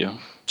always do.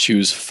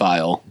 Choose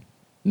file.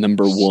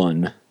 Number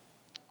 1.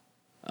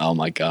 Oh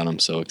my god, I'm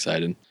so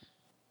excited.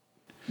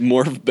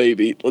 Morph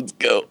baby, let's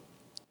go.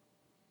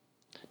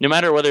 No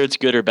matter whether it's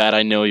good or bad,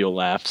 I know you'll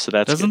laugh. So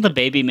that's Doesn't good. the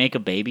baby make a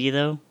baby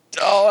though?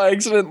 Oh, I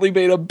accidentally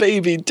made a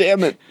baby.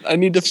 Damn it. I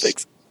need to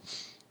fix it.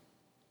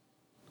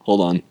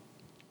 Hold on.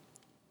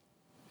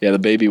 Yeah, the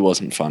baby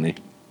wasn't funny.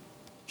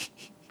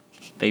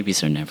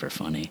 Babies are never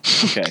funny.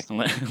 Okay.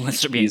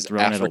 Unless they're being He's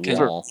thrown African.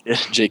 at a wall.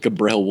 Jacob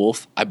Braille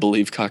Wolf, I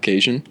believe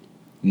Caucasian.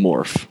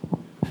 Morph.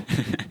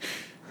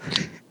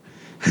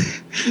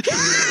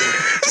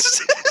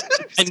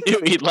 I knew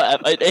he'd laugh.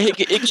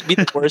 It could be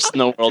the worst in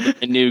the world.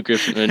 I knew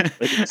Griffin would.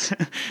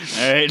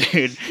 All right,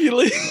 dude.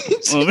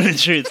 Moment of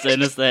truth.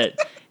 Send us that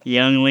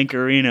young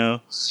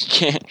Linkerino.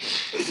 Can't.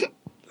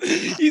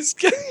 He's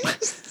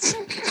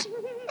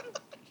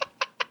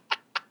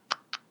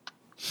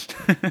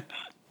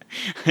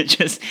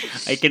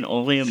I can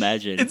only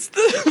imagine. It's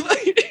the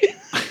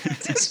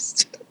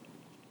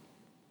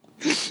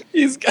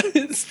he's got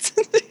his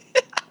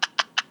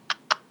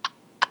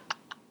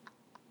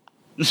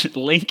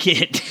Link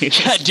it, dude.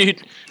 Yeah,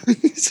 dude.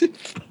 he's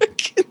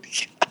fucking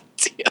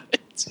goddamn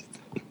it.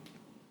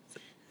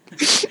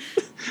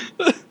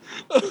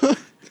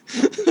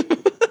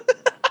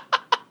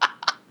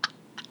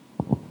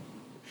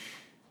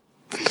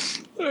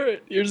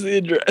 Alright, here's the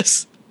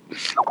address.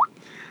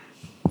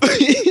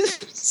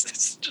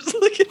 Just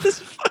look at this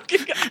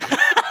fucking guy.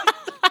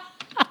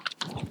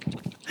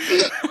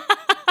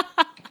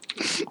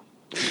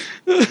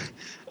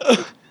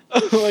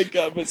 Oh my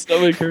god, my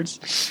stomach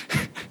hurts.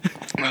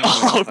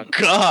 Oh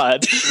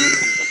God.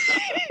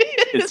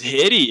 It's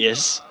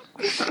hideous.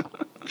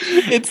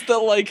 It's the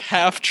like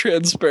half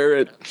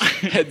transparent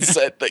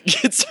headset that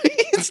gets me.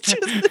 It's just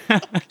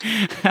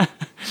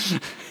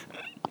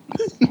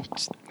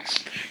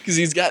because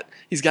he's got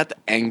the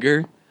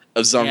anger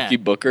of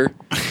Zonky Booker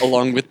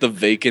along with the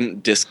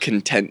vacant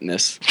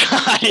discontentness.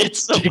 God,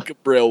 it's so. Jacob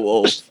Braille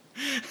Wolf.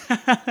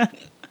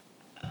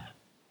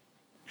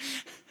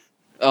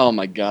 Oh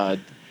my god.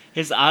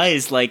 His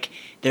eyes, like,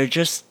 they're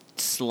just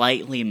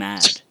slightly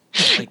mad.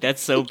 Like,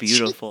 that's so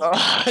beautiful.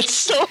 Oh, it's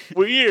so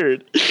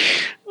weird.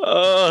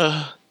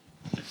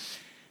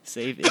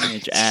 Save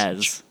image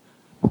as.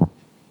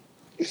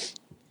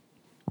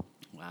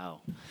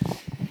 Wow.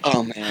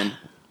 Oh man.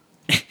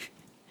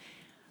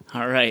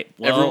 All right.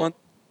 Well, Everyone,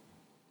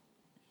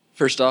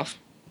 first off,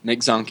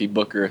 Make Zonky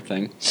Booker a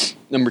thing.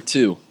 Number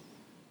 2,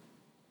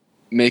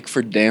 make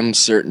for damn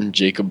certain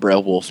Jacob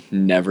Brelwolf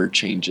never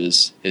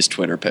changes his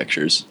Twitter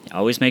pictures.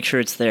 Always make sure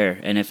it's there,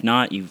 and if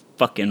not, you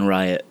fucking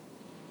riot.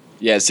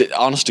 Yes,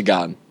 honest to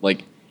God,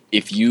 like,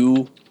 if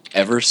you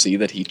ever see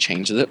that he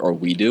changes it, or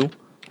we do,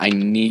 I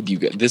need you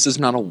guys. This is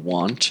not a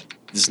want.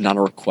 This is not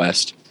a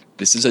request.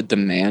 This is a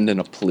demand and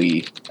a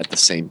plea at the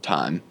same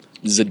time.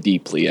 This is a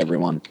deep plea,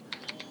 everyone.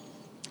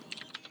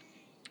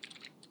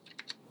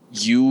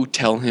 You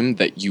tell him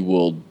that you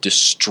will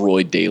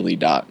destroy Daily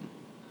Dot.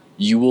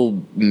 You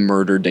will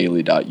murder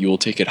Daily Dot. You will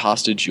take it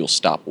hostage. You'll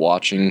stop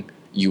watching.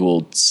 You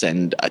will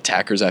send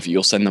attackers after.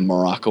 You'll send the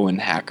Moroccan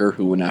hacker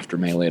who went after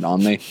Melee and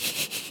Omni.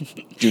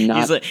 Do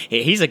not.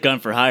 He's a gun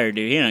for hire,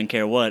 dude. He doesn't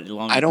care what.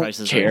 I don't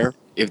care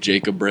if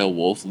Jacob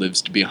Brelwolf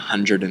lives to be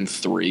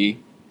 103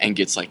 and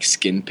gets like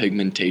skin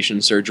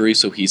pigmentation surgery,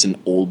 so he's an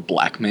old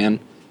black man.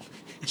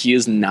 He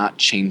is not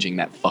changing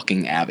that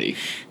fucking Abby.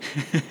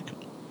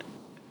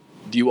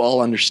 Do you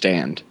all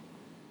understand?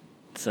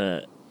 It's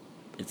a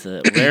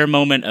rare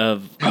moment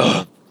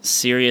of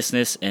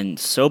seriousness and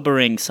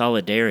sobering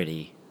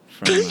solidarity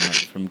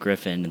from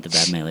Griffin and the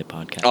Bad Melee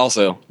podcast.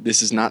 Also,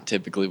 this is not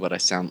typically what I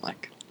sound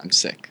like. I'm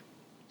sick.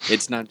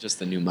 It's not just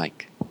the new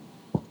mic.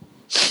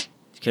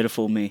 Could have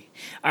fooled me.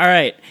 All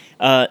right.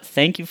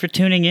 Thank you for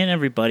tuning in,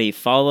 everybody.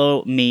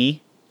 Follow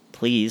me,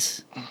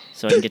 please,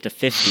 so I can get to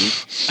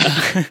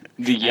 50.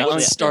 The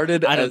young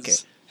started I don't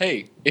as,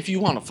 hey, if you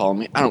want to follow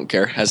me, I don't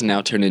care, has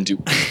now turned into,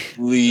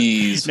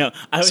 please. No,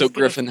 so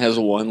Griffin has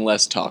one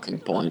less talking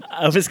point.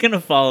 I was going to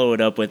follow it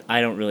up with,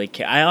 I don't really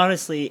care. I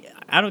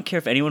don't care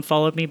if anyone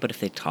followed me, but if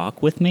they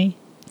talk with me,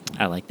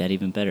 I like that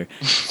even better.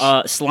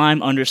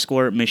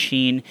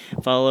 Slime_machine.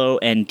 Follow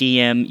and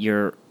DM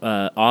your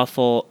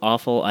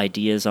awful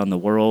ideas on the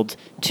world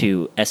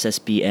to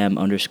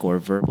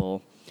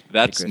SSBM_verbal.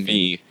 That's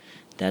me.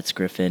 That's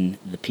Griffin,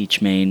 the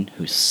Peach Main,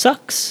 who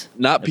sucks.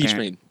 Not Peach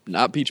Main.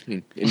 Not Peach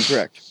Main.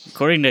 Incorrect.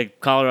 According to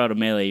Colorado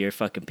Melee, you're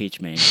fucking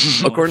Peach Main.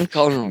 According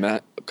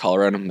to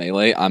Colorado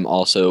Melee, I'm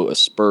also a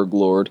Spurg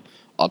Lord,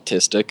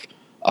 autistic,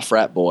 a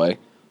frat boy,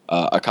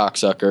 a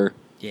cocksucker,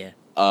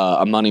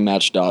 a money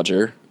match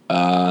dodger,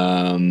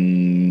 a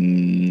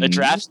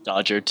draft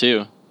dodger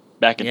too.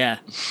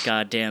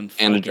 Goddamn.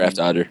 And a draft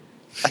dodger.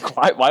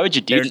 Like, why would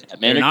you do that,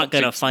 man? They're not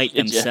gonna fight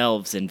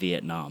themselves in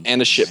Vietnam.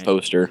 And a shit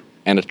poster,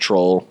 and a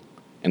troll,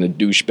 and a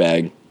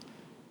douchebag.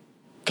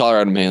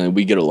 Colorado Melee,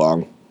 we get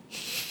along.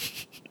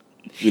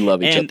 We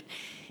love each other.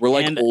 We're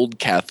like old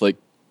Catholic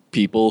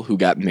people who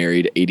got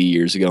married 80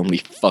 years ago, and we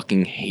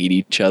fucking hate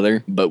each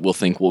other, but we'll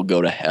think we'll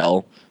go to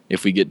hell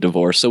if we get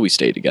divorced, so we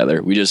stay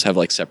together. We just have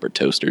like separate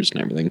toasters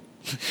and everything.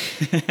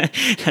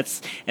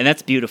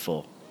 That's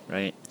beautiful,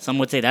 right? Some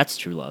would say that's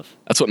true love.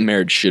 That's what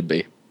marriage should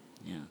be.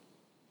 Yeah.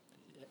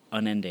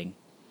 Unending.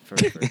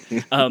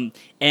 Forever.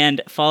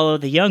 And follow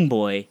the young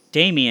boy,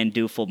 Damian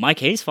Doofel. Mike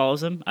Hayes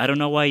follows him. I don't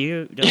know why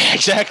you don't. Yeah,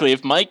 exactly.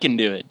 If Mike can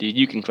do it, dude,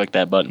 you can click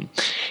that button.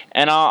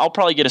 And I'll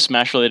probably get a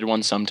Smash-related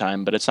one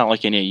sometime, but it's not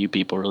like any of you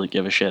people really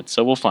give a shit,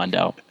 so we'll find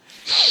out.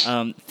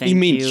 Thank you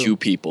mean you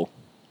people.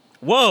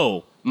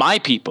 Whoa! My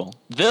people.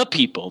 The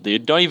people,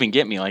 dude. Don't even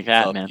get me like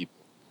that, man.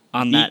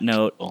 On that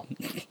note,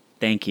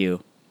 thank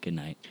you. Good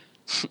night.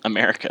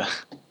 America.